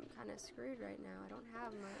mean, I'm kind of screwed right now. I don't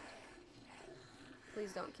have much.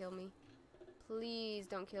 Please don't kill me. Please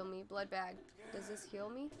don't kill me. Blood bag. Does this heal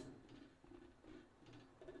me?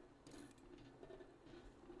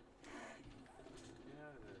 Get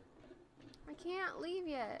out of there. I can't leave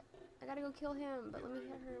yet. I gotta go kill him, but let me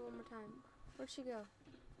hit her one more time. Where'd she go?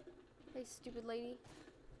 Hey, stupid lady.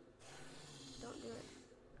 Don't do it.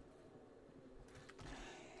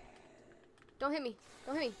 Don't hit me.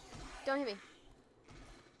 Don't hit me. Don't hit me.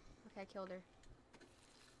 Okay, I killed her.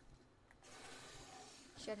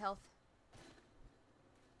 She had health.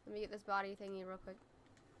 Let me get this body thingy real quick.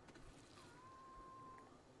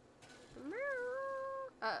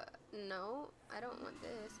 No. I don't want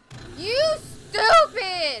this. You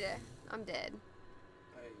stupid! I'm dead.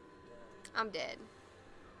 I'm dead.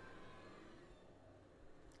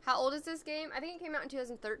 How old is this game? I think it came out in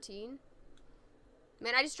 2013.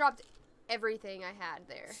 Man, I just dropped everything I had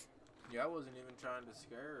there. Yeah, I wasn't even trying to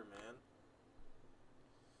scare her, man.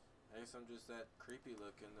 I guess I'm just that creepy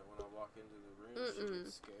looking that when I walk into the room, she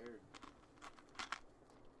gets scared.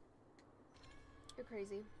 You're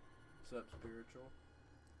crazy. What's up, spiritual?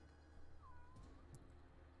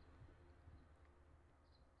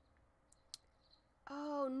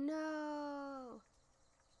 Oh no.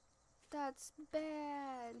 That's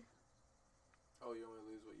bad. Oh, you only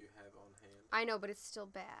lose what you have on hand? I know, but it's still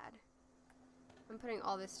bad. I'm putting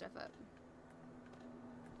all this stuff up.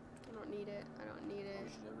 I don't need it. I don't need All it. you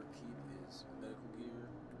should ever keep is medical gear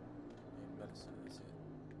and medicine. That's it.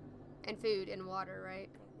 And food and water, right?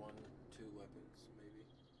 Like 1, 2 weapons,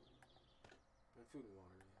 Food and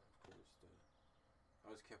water, yeah, of course.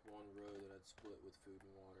 I always kept one row that I'd split with food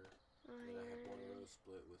and water. And then I had one row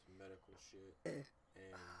split with medical shit. And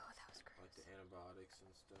that was gross. like the antibiotics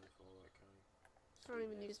and stuff, all that kind of. I don't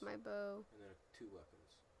even use my bow. And then 2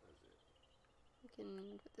 weapons. That was it. We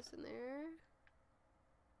can put this in there.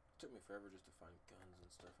 It took me forever just to find guns and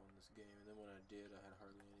stuff on this game. And then when I did, I had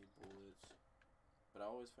hardly any bullets. But I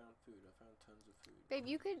always found food. I found tons of food. Babe,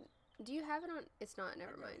 you could. Do you have it on? It's not.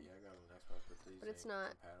 Never mind. Yeah, I got it on Xbox, but these it's ain't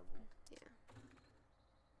not compatible. Yeah.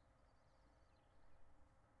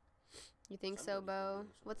 You think so, Bo?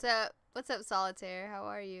 What's up? What's up, Solitaire? How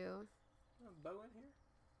are you? Bo in here?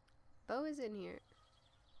 Bo is in here.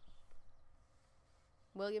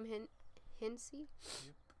 William Hinsey?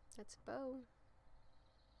 Yep. That's Bo.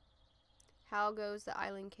 How goes the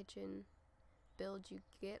island kitchen build? You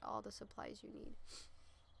get all the supplies you need.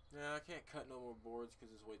 Yeah, I can't cut no more boards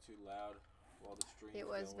because it's way too loud while the stream. It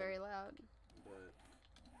was very loud. But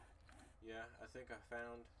yeah, I think I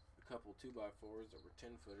found a couple 2x4s that were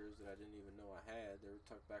 10-footers that I didn't even know I had. They were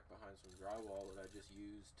tucked back behind some drywall that I just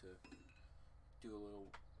used to do a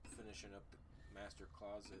little finishing up the master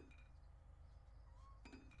closet.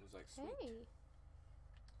 It was like sweet. Hey.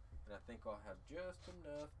 And I think I'll have just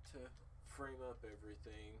enough to frame up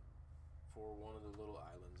everything for one of the little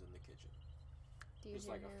islands in the kitchen. It's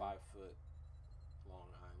like a 5-foot long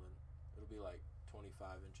island. It'll be like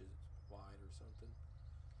 25 inches wide or something.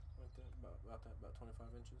 Like that, about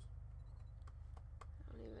 25 inches.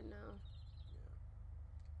 I don't even know. Yeah.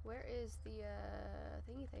 Where is the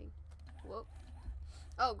thingy thing? Whoop.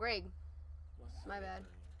 Oh, Greg. My bad.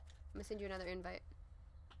 I'm gonna send you another invite.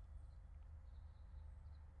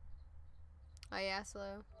 Oh yeah,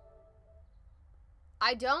 slow.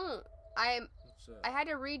 I don't. I had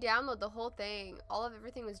to re-download the whole thing. All of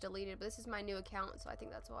everything was deleted, but this is my new account, so I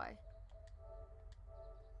think that's why.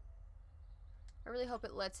 I really hope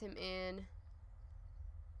it lets him in.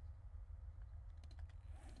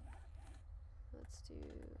 Let's do...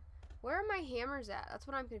 Where are my hammers at? That's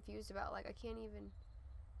what I'm confused about. Like, I can't even...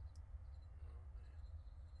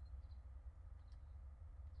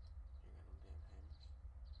 You got no damn hammers.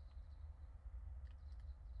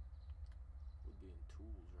 Would be in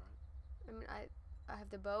tools, right? I mean, I have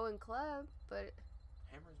the bow and club, but...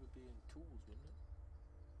 Hammers would be in tools, wouldn't it?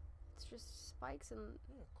 It's just spikes and...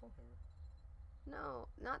 Yeah, claw hammer. No,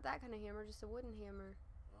 not that kind of hammer, just a wooden hammer.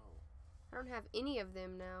 Oh. I don't have any of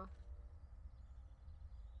them now.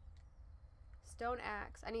 Stone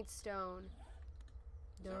axe. I need stone.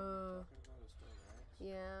 Is that what you're talking about, a stone axe?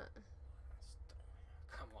 Yeah.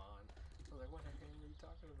 Come on. I was like, what the game are you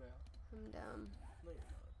talking about? I'm dumb. No, you're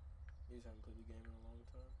not. You just haven't played the game in a long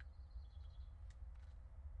time.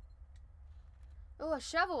 Oh, a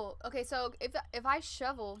shovel. Okay, so if I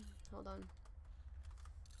shovel, hold on.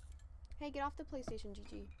 Hey, get off the PlayStation,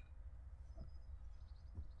 GG.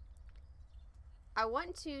 I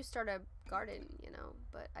want to start a garden, you know,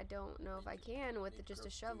 but I don't know if I can with just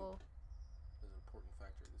a shovel. That's an important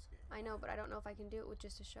factor in this game. I know, but I don't know if I can do it with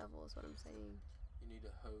just a shovel is what I'm saying. You need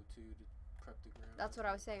a hoe too to prep the ground. That's what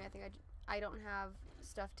I was saying. I think I don't have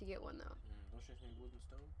stuff to get one though. Don't you just need wood and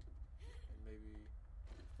stone? And maybe...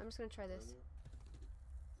 I'm just gonna try this.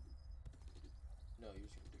 No, you're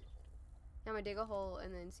just gonna dig a hole. I'm gonna dig a hole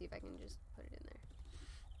and then see if I can just put it in there.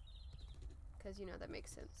 Because, you know, that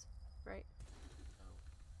makes sense, right? No.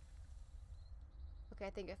 Okay, I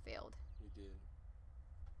think I failed. You did.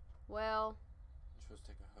 Well... You're supposed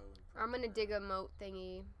to take a hoe and prep I'm gonna the dig a ground. moat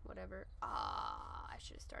thingy, whatever. Ah, I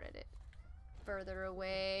should have started it further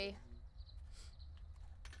away.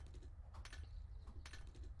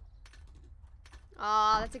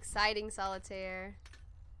 Ah, that's exciting, Solitaire.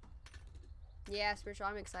 Yeah, Spiritual,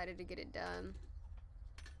 I'm excited to get it done.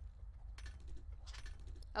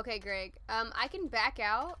 Okay, Greg. I can back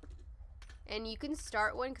out, and you can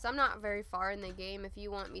start one, because I'm not very far in the game. If you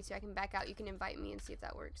want me to, I can back out. You can invite me and see if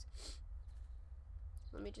that works.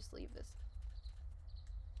 Let me just leave this.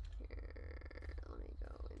 Here, let me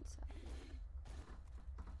go inside.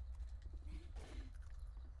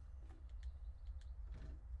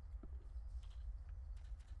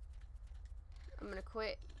 I'm gonna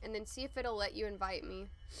quit and then see if it'll let you invite me.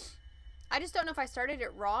 I just don't know if I started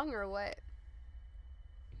it wrong or what.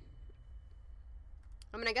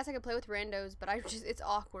 I mean, I guess I could play with randos, but it's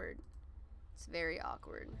awkward. It's very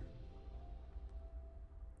awkward.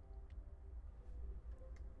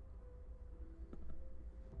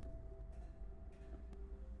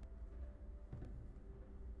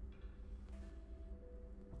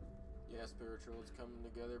 Yeah, Spiritual, it's coming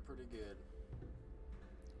together pretty good.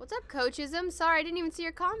 What's up, Coachism? Sorry, I didn't even see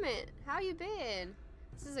your comment. How you been?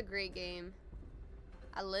 This is a great game.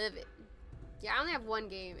 I love it. Yeah, I only have one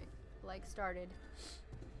game, like, started.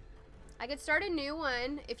 I could start a new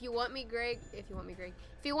one if you want me, Greg. If you want me, Greg.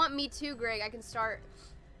 If you want me to, Greg, I can start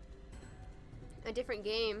a different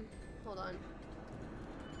game. Hold on.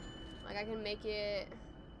 Like, I can make it...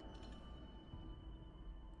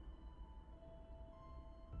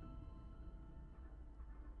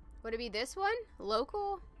 Would it be this one?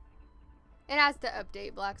 Local? It has to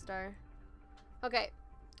update, Blackstar. Okay.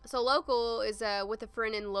 So local is with a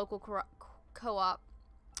friend in local co-op.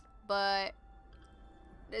 But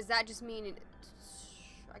does that just mean...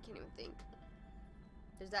 I can't even think.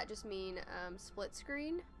 Does that just mean split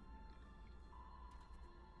screen?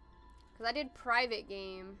 Because I did private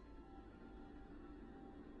game.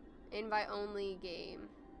 Invite only game.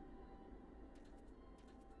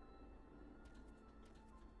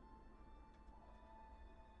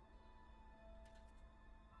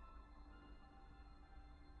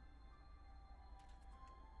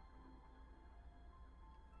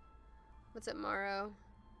 What's up, Morrow?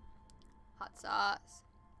 Hot sauce.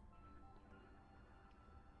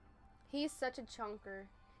 He's such a chunker.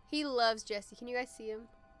 He loves Jesse. Can you guys see him?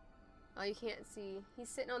 Oh, you can't see. He's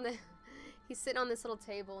sitting on the he's sitting on this little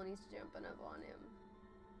table and he's jumping up on him.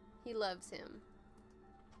 He loves him.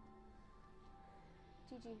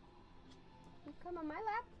 Gigi, you come on my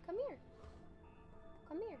lap. Come here.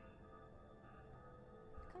 Come here.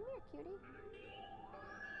 Come here, cutie.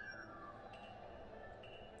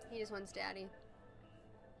 He just wants daddy.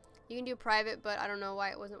 You can do private, but I don't know why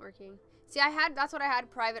it wasn't working. See, that's what I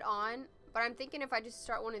had private on, but I'm thinking if I just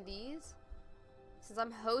start one of these, since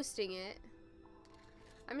I'm hosting it,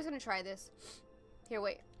 I'm just gonna try this. Here,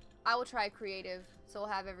 wait. I will try creative, so we'll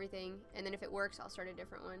have everything, and then if it works, I'll start a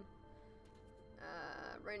different one.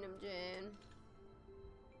 Random gen.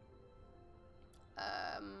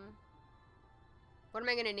 What am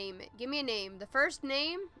I gonna name it? Give me a name. The first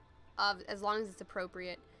name, as long as it's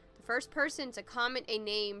appropriate. The first person to comment a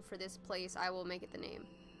name for this place, I will make it the name.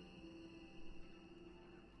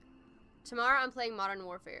 Tomorrow I'm playing Modern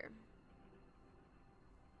Warfare.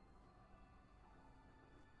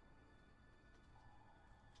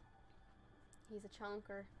 He's a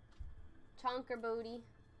chonker. Chonker booty.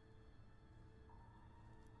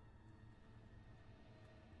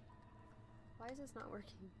 Why is this not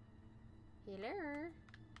working? Hello?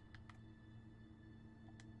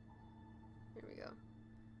 Here we go.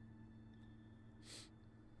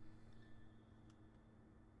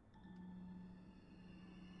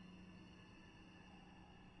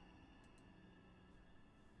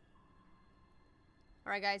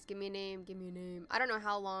 Alright guys, give me a name, give me a name. I don't know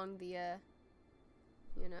how long the,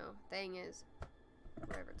 you know, thing is.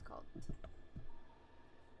 Whatever it's called.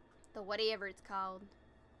 The whatever it's called.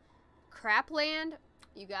 Crapland?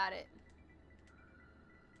 You got it.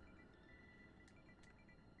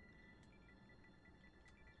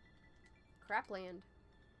 Crapland.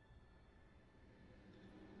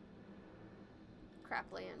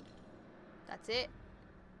 Crapland. That's it.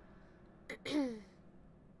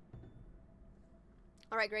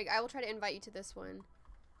 Alright, Greg, I will try to invite you to this one.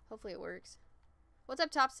 Hopefully it works. What's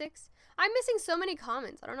up, top 6? I'm missing so many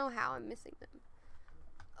comments. I don't know how I'm missing them.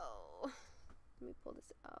 Oh. Let me pull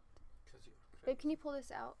this out. Babe, can you pull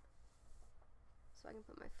this out? So I can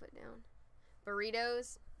put my foot down.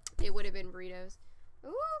 Burritos. It would have been burritos.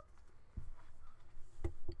 Ooh.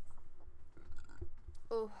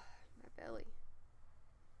 Oh, my belly.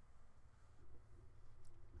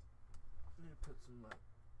 I'm gonna put some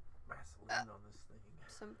Vaseline on this thing.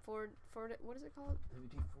 Some Ford, what is it called?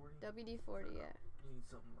 WD-40? WD-40, yeah. You need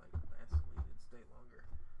something like Vaseline to stay longer.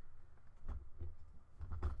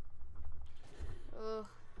 Oh,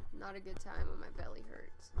 not a good time when my belly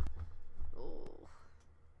hurts. Oh.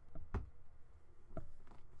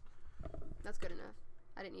 That's good enough.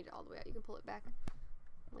 I didn't need it all the way out. You can pull it back.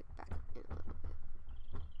 Like back in a little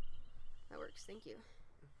bit. That works. Thank you.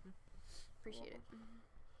 Appreciate it.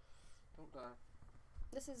 Don't die.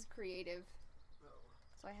 This is creative.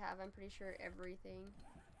 So I have, I'm pretty sure, everything.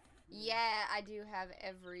 Yeah, I do have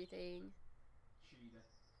everything.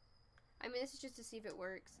 I mean, this is just to see if it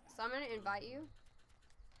works. So I'm going to invite you.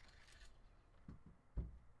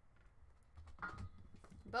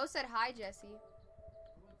 Bo said hi, Jesse.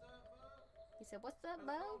 What's up, Bo? He said, what's up,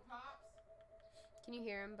 Bo? Can you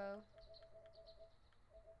hear him, Bo?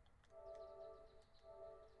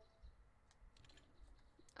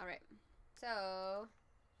 Alright. So,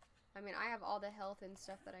 I mean, I have all the health and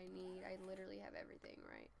stuff that I need. I literally have everything,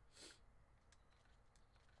 right?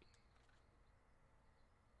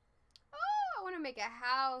 Oh, I want to make a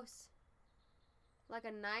house. Like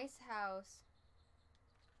a nice house.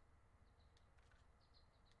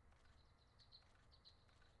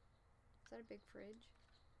 that a big fridge?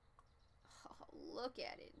 Oh, look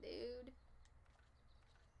at it, dude.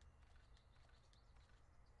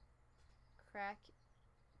 Crack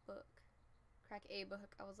book. Crack a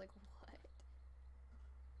book. I was like, what?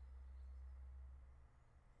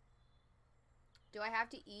 Do I have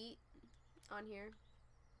to eat on here?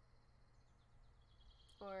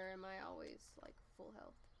 Or am I always like full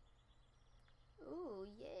health? Ooh,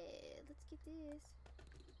 yeah. Let's get this.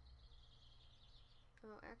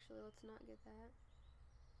 Oh, actually, let's not get that.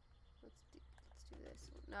 Let's do this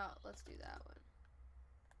one. No, let's do that one.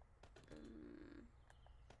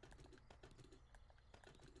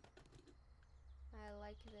 I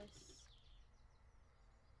like this.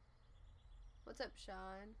 What's up,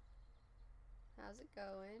 Sean? How's it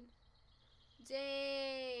going?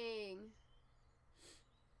 Dang!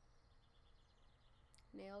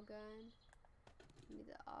 Nail gun. Give me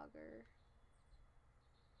the auger.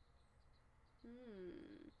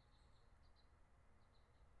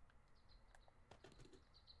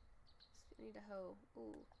 I need a hoe.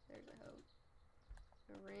 Ooh, there's a hoe.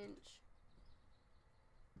 A wrench.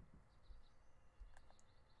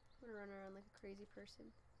 I'm gonna run around like a crazy person.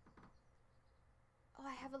 Oh,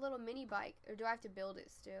 I have a little mini bike. Or do I have to build it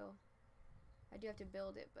still? I do have to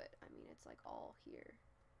build it, but I mean, it's like all here.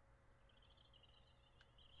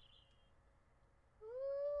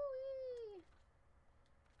 Woo-wee.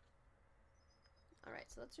 Alright,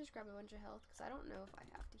 so let's just grab a bunch of health, because I don't know if I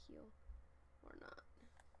have to heal or not.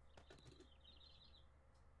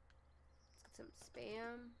 Let's get some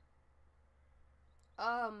spam.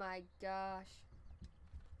 Oh my gosh.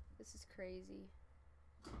 This is crazy.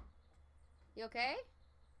 You okay?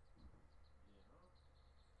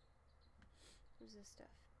 What's this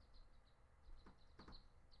stuff?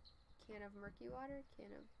 Can of murky water?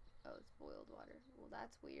 Can of... Oh, it's boiled water. Well,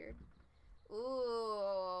 that's weird.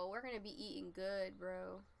 Ooh, we're gonna be eating good,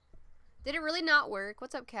 bro. Did it really not work?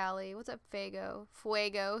 What's up, Callie? What's up,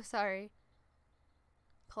 Fuego, sorry.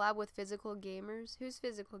 Collab with Physical Gamers? Who's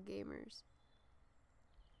Physical Gamers?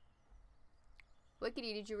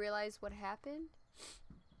 Wickedy, did you realize what happened?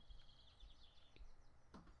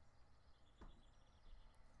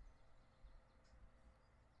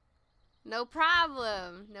 No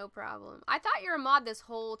problem. No problem. I thought you were a mod this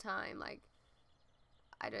whole time. Like,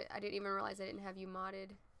 I didn't even realize I didn't have you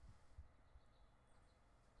modded.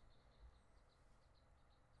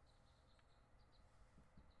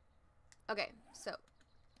 Okay, so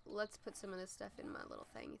let's put some of this stuff in my little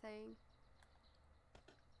thing.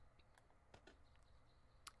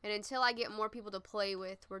 And until I get more people to play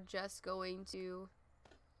with, we're just going to...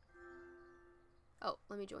 Oh,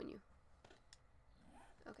 let me join you.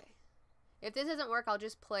 Okay. If this doesn't work, I'll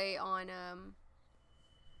just play on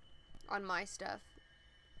my stuff.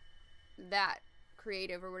 That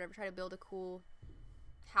creative or whatever. Try to build a cool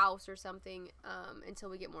house or something until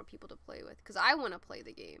we get more people to play with. Because I want to play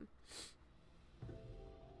the game.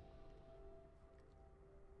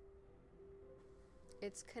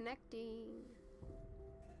 It's connecting.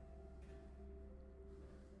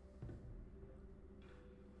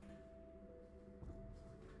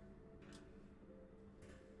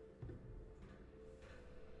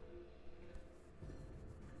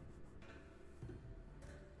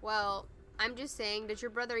 Well, I'm just saying, does your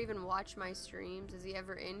brother even watch my streams? Is he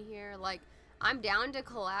ever in here? Like, I'm down to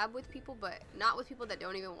collab with people, but not with people that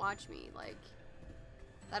don't even watch me. Like,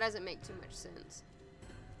 that doesn't make too much sense.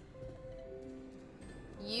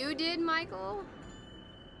 You did, Michael?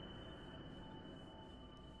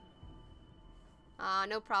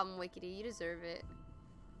 No problem, Wickedy. You deserve it.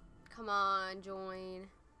 Come on, join.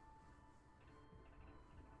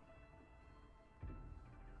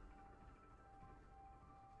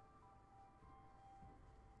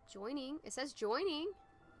 Joining. It says joining.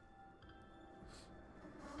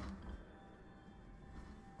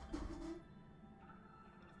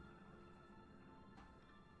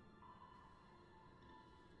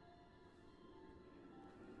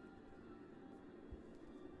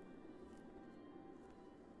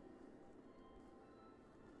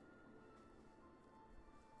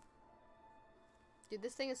 Dude,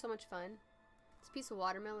 this thing is so much fun. It's a piece of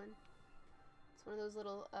watermelon. It's one of those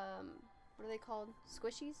little, what are they called?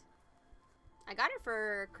 Squishies? I got it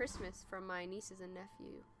for Christmas from my nieces and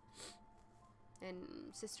nephew. And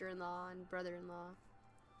sister-in-law and brother-in-law.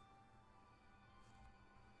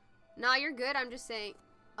 Nah, you're good. I'm just saying.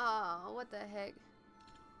 Oh, what the heck?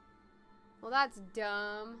 Well, that's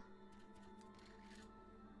dumb.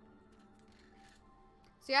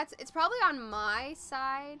 So yeah, it's probably on my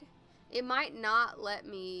side. It might not let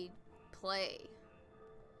me play.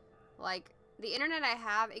 Like, the internet I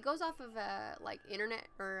have, it goes off of like internet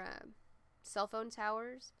or cell phone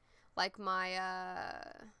towers. Like my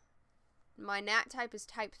my nat type is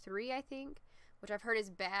type 3, I think, which I've heard is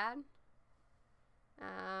bad.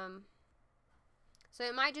 So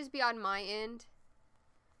it might just be on my end.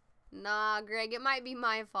 Nah, Greg, it might be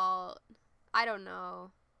my fault. I don't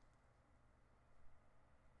know.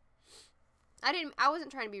 I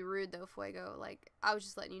wasn't trying to be rude though, Fuego. Like, I was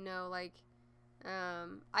just letting you know, like,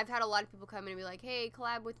 I've had a lot of people come in and be like, hey,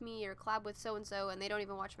 collab with me or collab with so-and-so, and they don't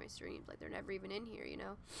even watch my streams. Like, they're never even in here, you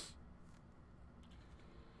know?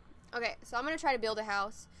 Okay, so I'm gonna try to build a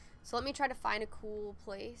house. So let me try to find a cool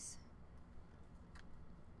place.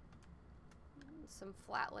 Some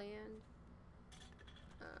flat land.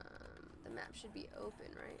 The map should be open,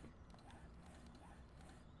 right?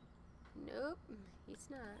 Nope, it's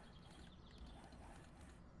not.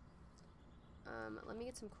 Let me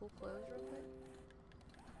get some cool clothes real quick.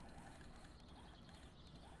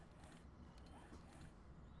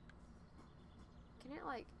 Can it,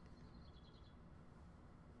 like...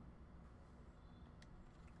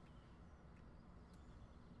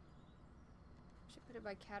 should put it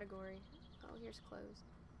by category. Oh, here's clothes.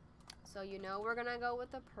 So you know we're gonna go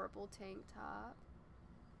with the purple tank top.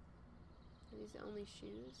 Are these the only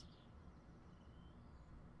shoes?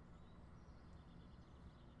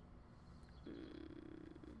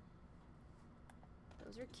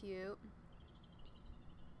 Those are cute.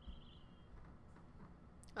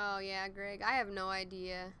 Oh yeah, Greg, I have no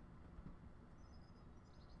idea.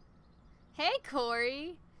 Hey,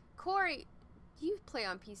 Corey! Corey, you play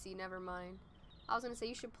on PC, never mind. I was gonna say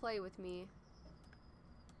you should play with me.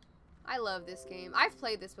 I love this game. I've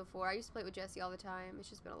played this before. I used to play it with Jesse all the time. It's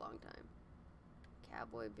just been a long time.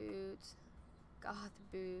 Cowboy boots. Goth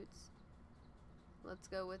boots. Let's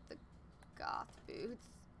go with the goth boots.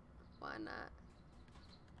 Why not?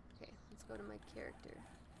 Okay, let's go to my character.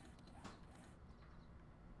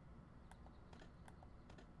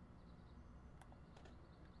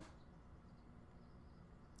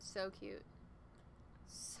 So cute.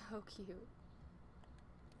 So cute.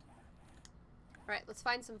 Alright, let's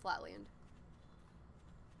find some flatland.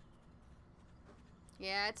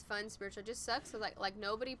 Yeah, it's fun, spiritual. It just sucks. So like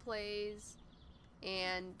nobody plays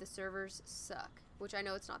and the servers suck. Which I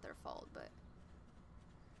know it's not their fault, but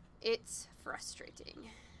it's frustrating.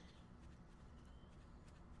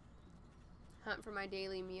 Hunt for my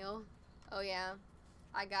daily meal. Oh yeah.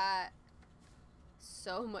 I got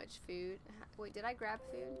so much food. Wait, did I grab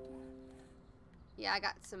food? Yeah, I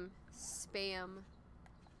got some spam.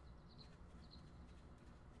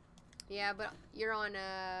 Yeah, but you're on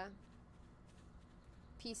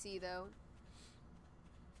PC though.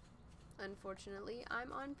 Unfortunately,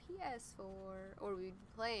 I'm on PS4, or we'd be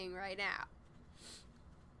playing right now.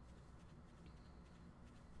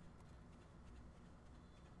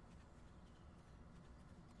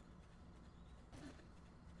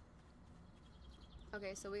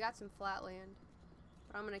 Okay, so we got some flatland,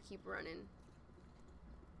 but I'm gonna keep running.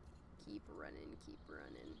 Keep running, keep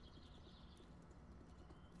running.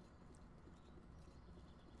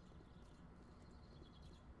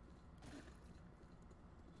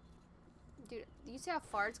 Dude, do you see how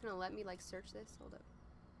far it's gonna let me like search this? Hold up.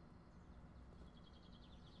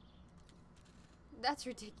 That's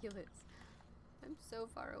ridiculous. I'm so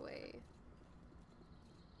far away.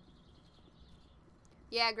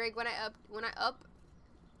 Yeah, Greg, when I up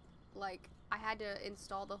like I had to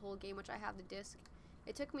install the whole game, which I have the disc.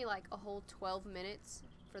 It took me like a whole 12 minutes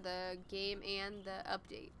for the game and the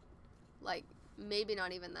update. Like maybe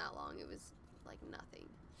not even that long. It was like nothing.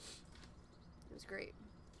 It was great.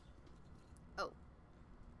 Oh.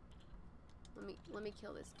 Let me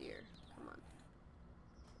kill this deer. Come on.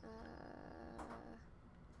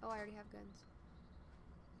 Oh, I already have guns.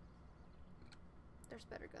 There's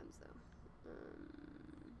better guns though.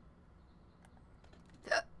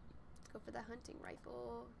 Let's go for the hunting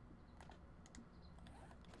rifle.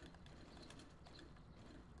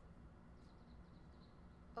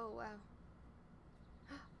 Oh wow.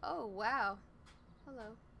 Oh wow.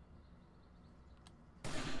 Hello.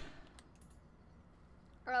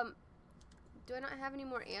 Do I not have any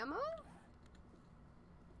more ammo?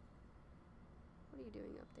 What are you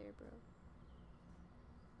doing up there, bro?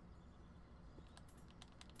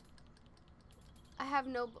 I have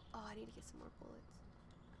no... Oh, I need to get some more bullets.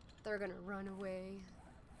 They're gonna run away.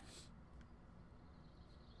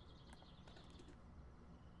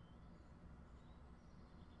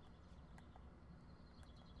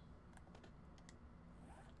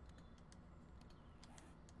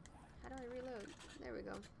 How do I reload? There we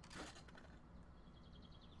go.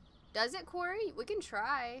 Does it, Corey? We can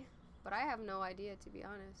try. But I have no idea, to be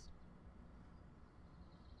honest.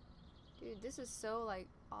 Dude, this is so, like,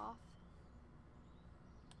 off.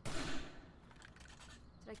 Did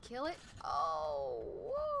I kill it? Oh,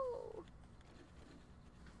 whoa.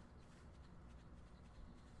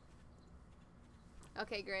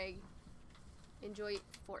 Okay, Greg. Enjoy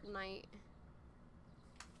Fortnite.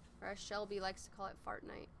 Or as Shelby likes to call it,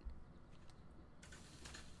 Fartnite.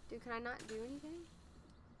 Dude, can I not do anything?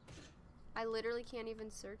 I literally can't even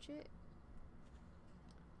search it.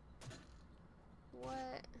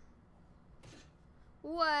 What?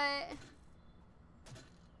 What?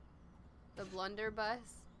 The blunderbuss?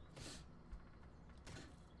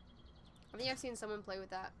 I think I've seen someone play with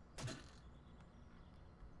that.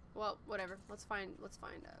 Well, whatever. Let's find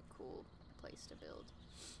a cool place to build.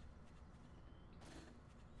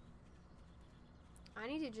 I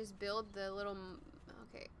need to just build the little...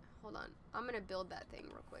 Okay, hold on. I'm gonna build that thing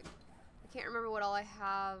real quick. I can't remember what all I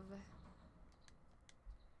have.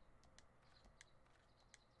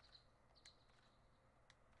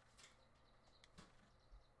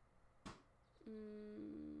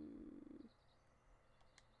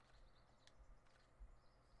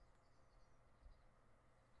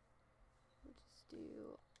 We'll just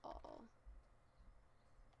do all.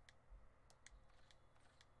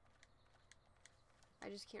 I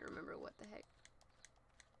just can't remember what the heck.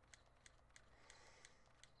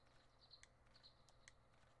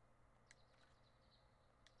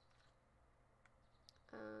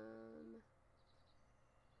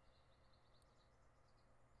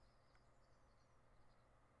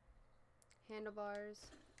 Handlebars.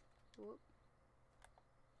 Whoop.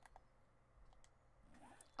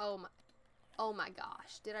 Oh my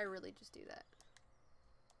gosh. Did I really just do that?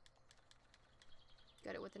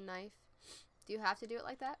 Got it with a knife. Do you have to do it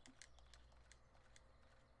like that?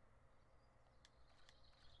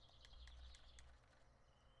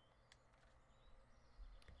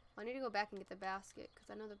 I need to go back and get the basket because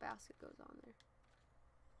I know the basket goes on there.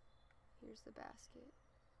 Here's the basket.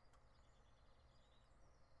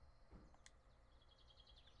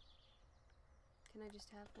 Can I just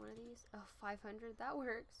have one of these? Oh, 500. That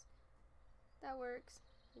works. That works,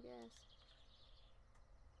 I guess.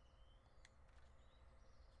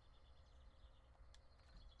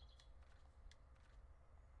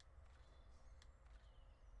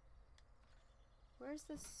 Where's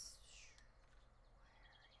this? Where is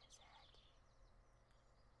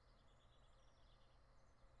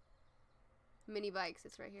it? Mini bikes.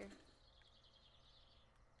 It's right here.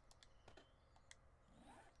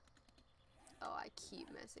 Oh, I keep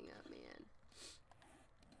messing up, man.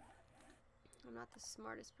 I'm not the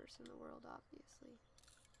smartest person in the world, obviously.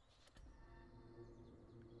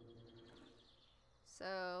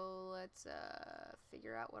 So, let's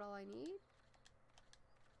figure out what all I need.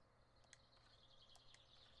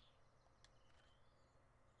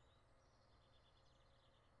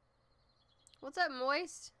 What's up,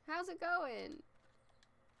 Moist? How's it going?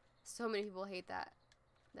 So many people hate that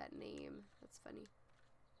name. That's funny.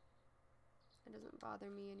 It doesn't bother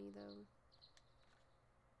me any, though.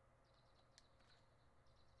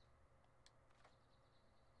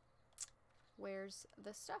 Where's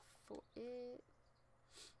the stuff for it?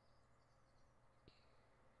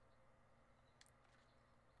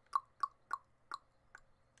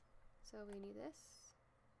 So we need this.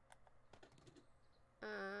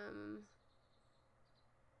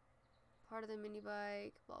 Part of the mini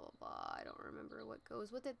bike, blah blah blah. I don't remember what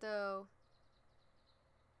goes with it though.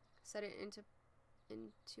 Set it into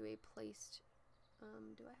a placed.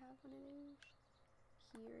 Do I have one of those?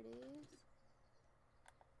 Here it is.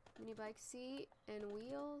 Mini bike seat and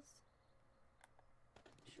wheels.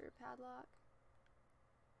 Sure, padlock.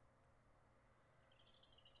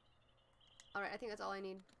 Alright, I think that's all I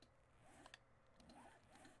need.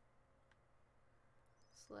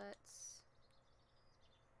 So let's...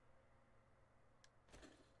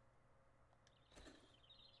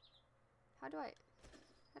 How do I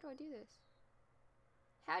do this?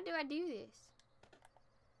 How do I do this?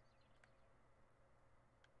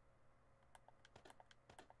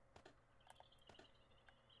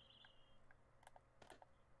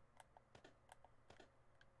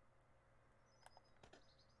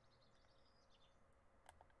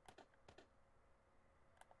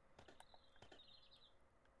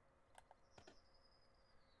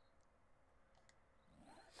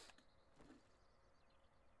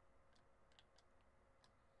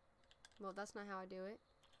 Well, that's not how I do it.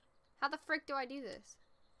 How the frick do I do this?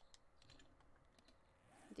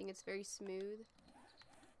 I think it's very smooth.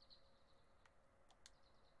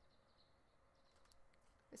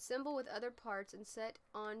 Assemble with other parts and set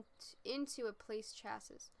on into a placed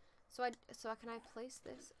chassis. So can I place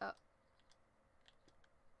this? Oh.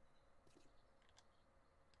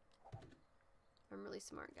 I'm really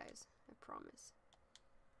smart, guys. I promise.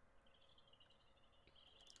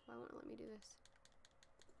 Why won't it let me do this?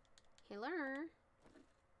 Hello?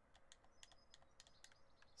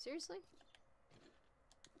 Seriously?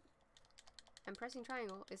 I'm pressing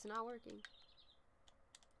triangle. It's not working.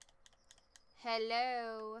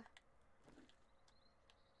 Hello?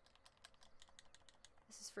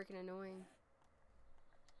 This is freaking annoying.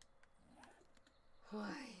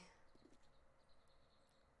 Why?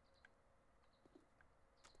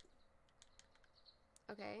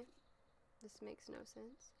 Okay. This makes no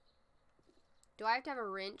sense. Do I have to have a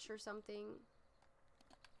wrench or something?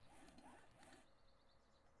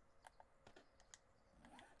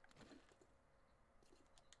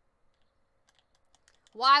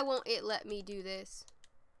 Why won't it let me do this?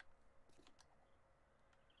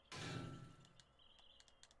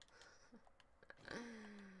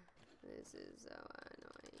 This is so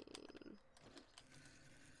annoying.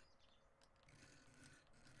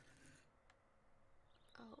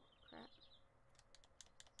 Oh, crap.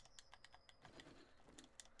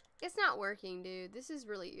 It's not working, dude. This is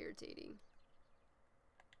really irritating.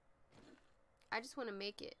 I just want to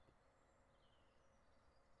make it.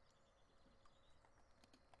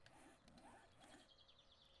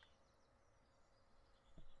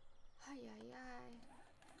 Ay, ay, ay.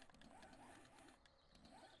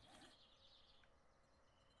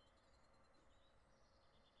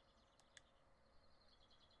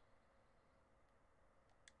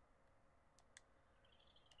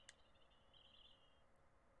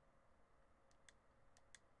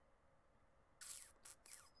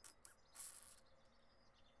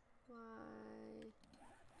 Why?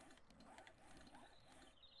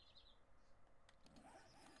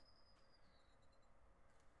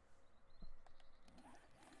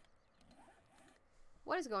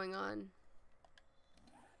 What is going on?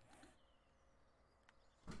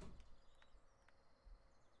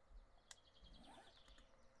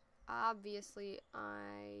 Obviously,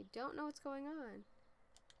 I don't know what's going on.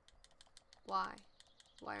 Why?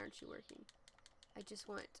 Why aren't you working? I just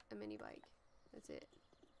want a mini bike. That's it.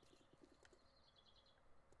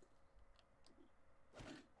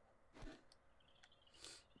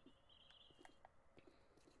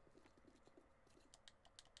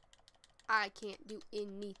 I can't do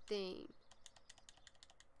anything.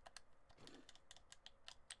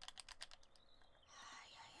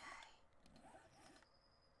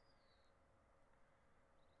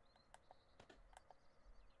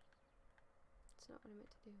 It's not what I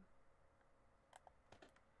meant to do.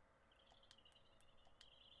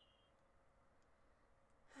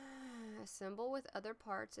 Assemble with other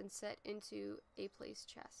parts and set into a place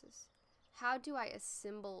chassis. How do I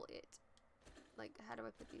assemble it? Like, how do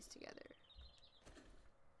I put these together?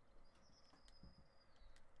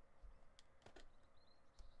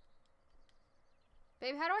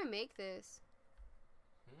 Babe, how do I make this?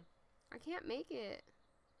 I can't make it.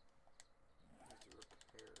 You have to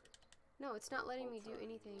repair it. No, it's not letting me do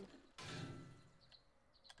anything.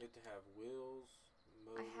 You have to have wheels,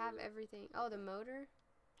 motor. I have everything. Oh, the motor?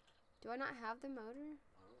 Do I not have the motor?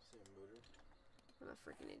 I don't see a motor. I'm a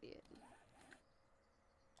freaking idiot. I'm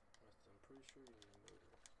pretty sure you need a motor.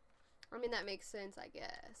 I mean, that makes sense, I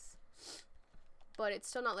guess. But it's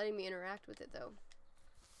still not letting me interact with it, though.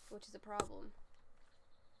 Which is a problem.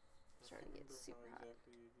 It's starting to get super hot.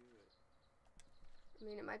 Exactly you do it. I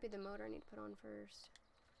mean, it might be the motor I need to put on first.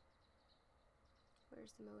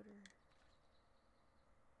 Where's the motor?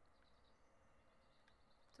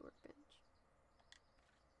 It's a workbench.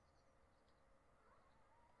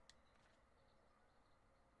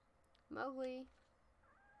 Mowgli.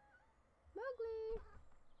 Mowgli.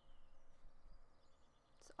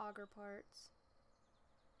 It's auger parts.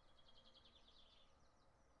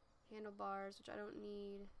 Handlebars, which I don't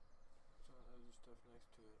need. So other stuff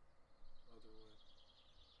next to it. Other way.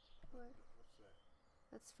 What? What's that?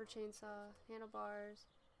 That's for chainsaw. Handlebars.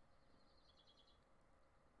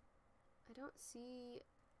 I don't see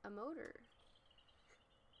a motor.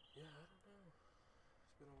 Yeah, I don't know.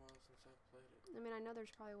 It's been a while since I've played it. I mean, I know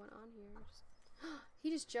there's probably one on here. He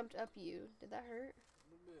just jumped up you. Did that hurt? A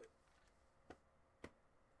little bit.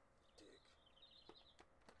 Dick.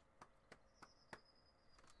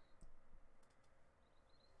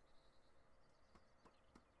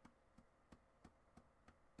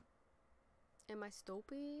 Am I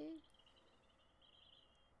stupid?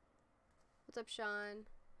 What's up, Sean?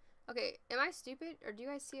 Okay, am I stupid or do you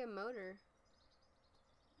guys see a motor?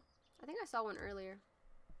 I think I saw one earlier.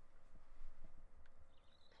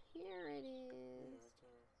 Here it is. Yeah, right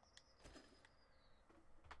there.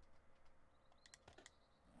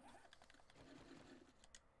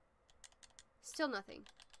 Still nothing.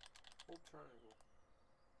 Hold triangle.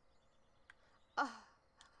 Oh.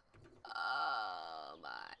 Oh my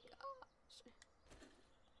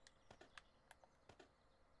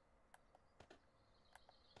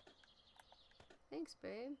Thanks,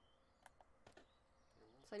 babe.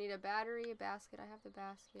 So I need a battery, a basket. I have the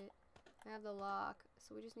basket. I have the lock.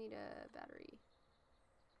 So we just need a battery.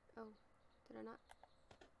 Oh, did I not?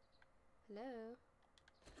 Hello?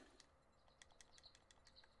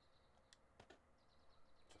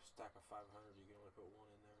 It's a stack of 500. You can only put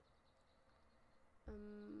one in there.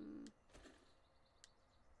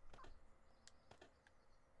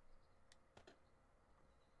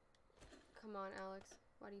 Come on, Alex.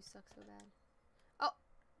 Why do you suck so bad? Oh!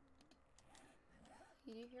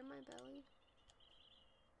 Did you hear my belly?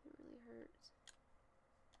 It really hurts.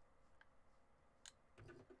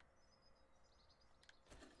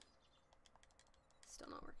 Still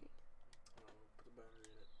not working. Put the battery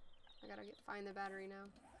in it. I gotta find the battery now.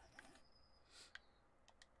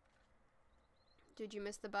 Did you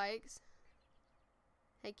miss the bikes?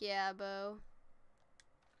 Heck yeah, Bo.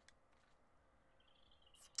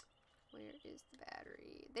 Where is the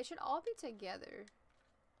battery? They should all be together.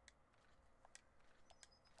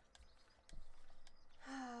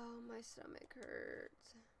 Oh, my stomach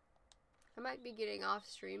hurts. I might be getting off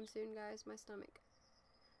stream soon, guys. My stomach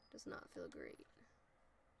does not feel great.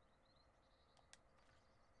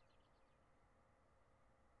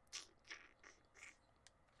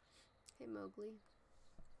 Hey, Mowgli.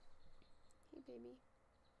 Hey, baby.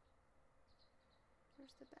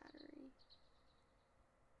 Where's the battery?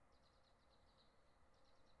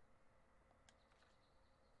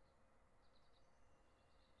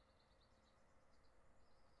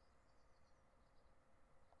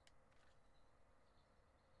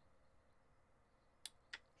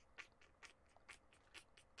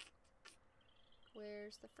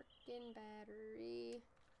 Where's the freaking battery?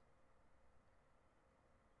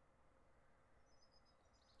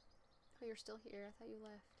 Oh, you're still here. I thought you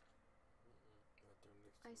left. Right there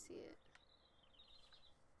next I to see it.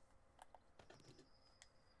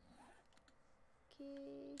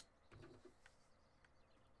 Okay.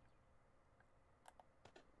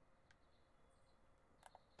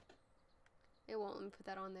 It won't let me put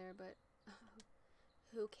that on there, but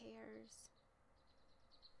who cares?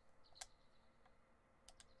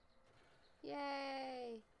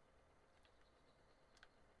 Yay!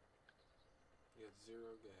 You got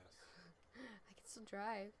 0 gas. I can still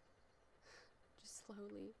drive. Just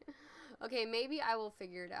slowly. Okay, maybe I will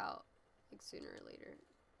figure it out, like, sooner or later.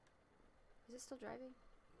 Is it still driving?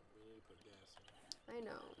 We need to put gas in. I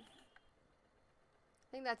know. I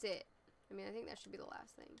think that's it. I mean, I think that should be the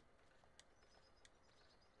last thing.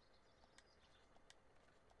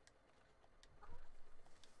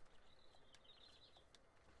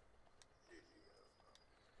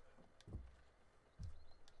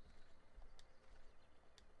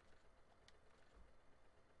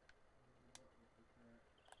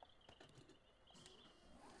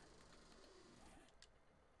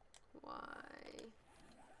 Why?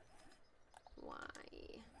 Why?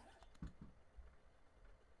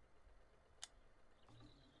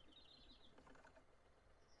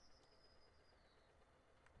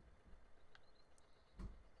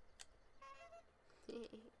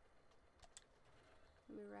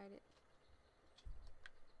 Let me write it.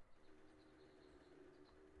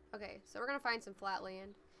 Okay, so we're gonna find some flat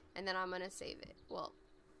land, and then I'm gonna save it. Well,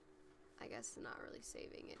 I guess not really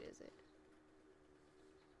saving it, is it?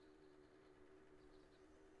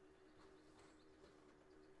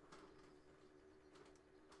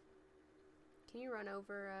 Can you run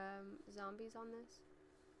over zombies on this?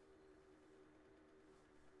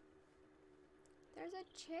 There's a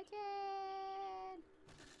chicken!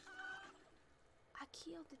 I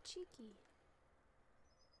killed the chickie.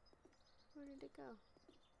 Where did it go?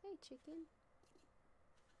 Hey, chicken.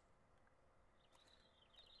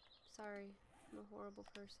 Sorry, I'm a horrible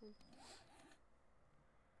person.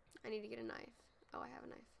 I need to get a knife. Oh, I have a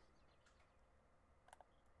knife.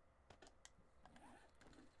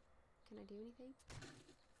 Can I do anything?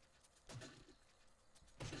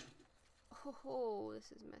 Oh,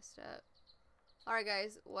 this is messed up. Alright,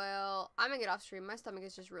 guys. Well, I'm gonna get off stream. My stomach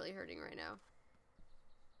is just really hurting right now.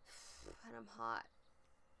 And I'm hot.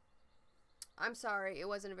 I'm sorry. It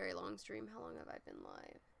wasn't a very long stream. How long have I been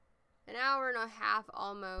live? An hour and a half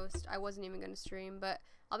almost. I wasn't even going to stream, but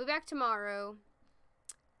I'll be back tomorrow.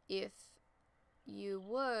 If you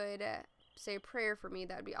would say a prayer for me,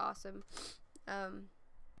 that would be awesome.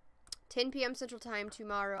 10 p.m. Central Time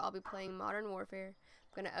tomorrow, I'll be playing Modern Warfare.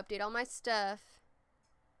 I'm going to update all my stuff.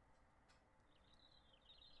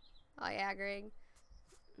 Oh yeah, Greg.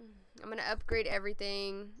 I'm going to upgrade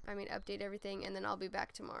everything. I mean, update everything, and then I'll be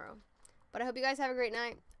back tomorrow. But I hope you guys have a great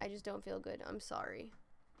night. I just don't feel good. I'm sorry.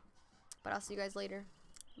 But I'll see you guys later.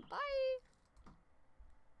 Bye!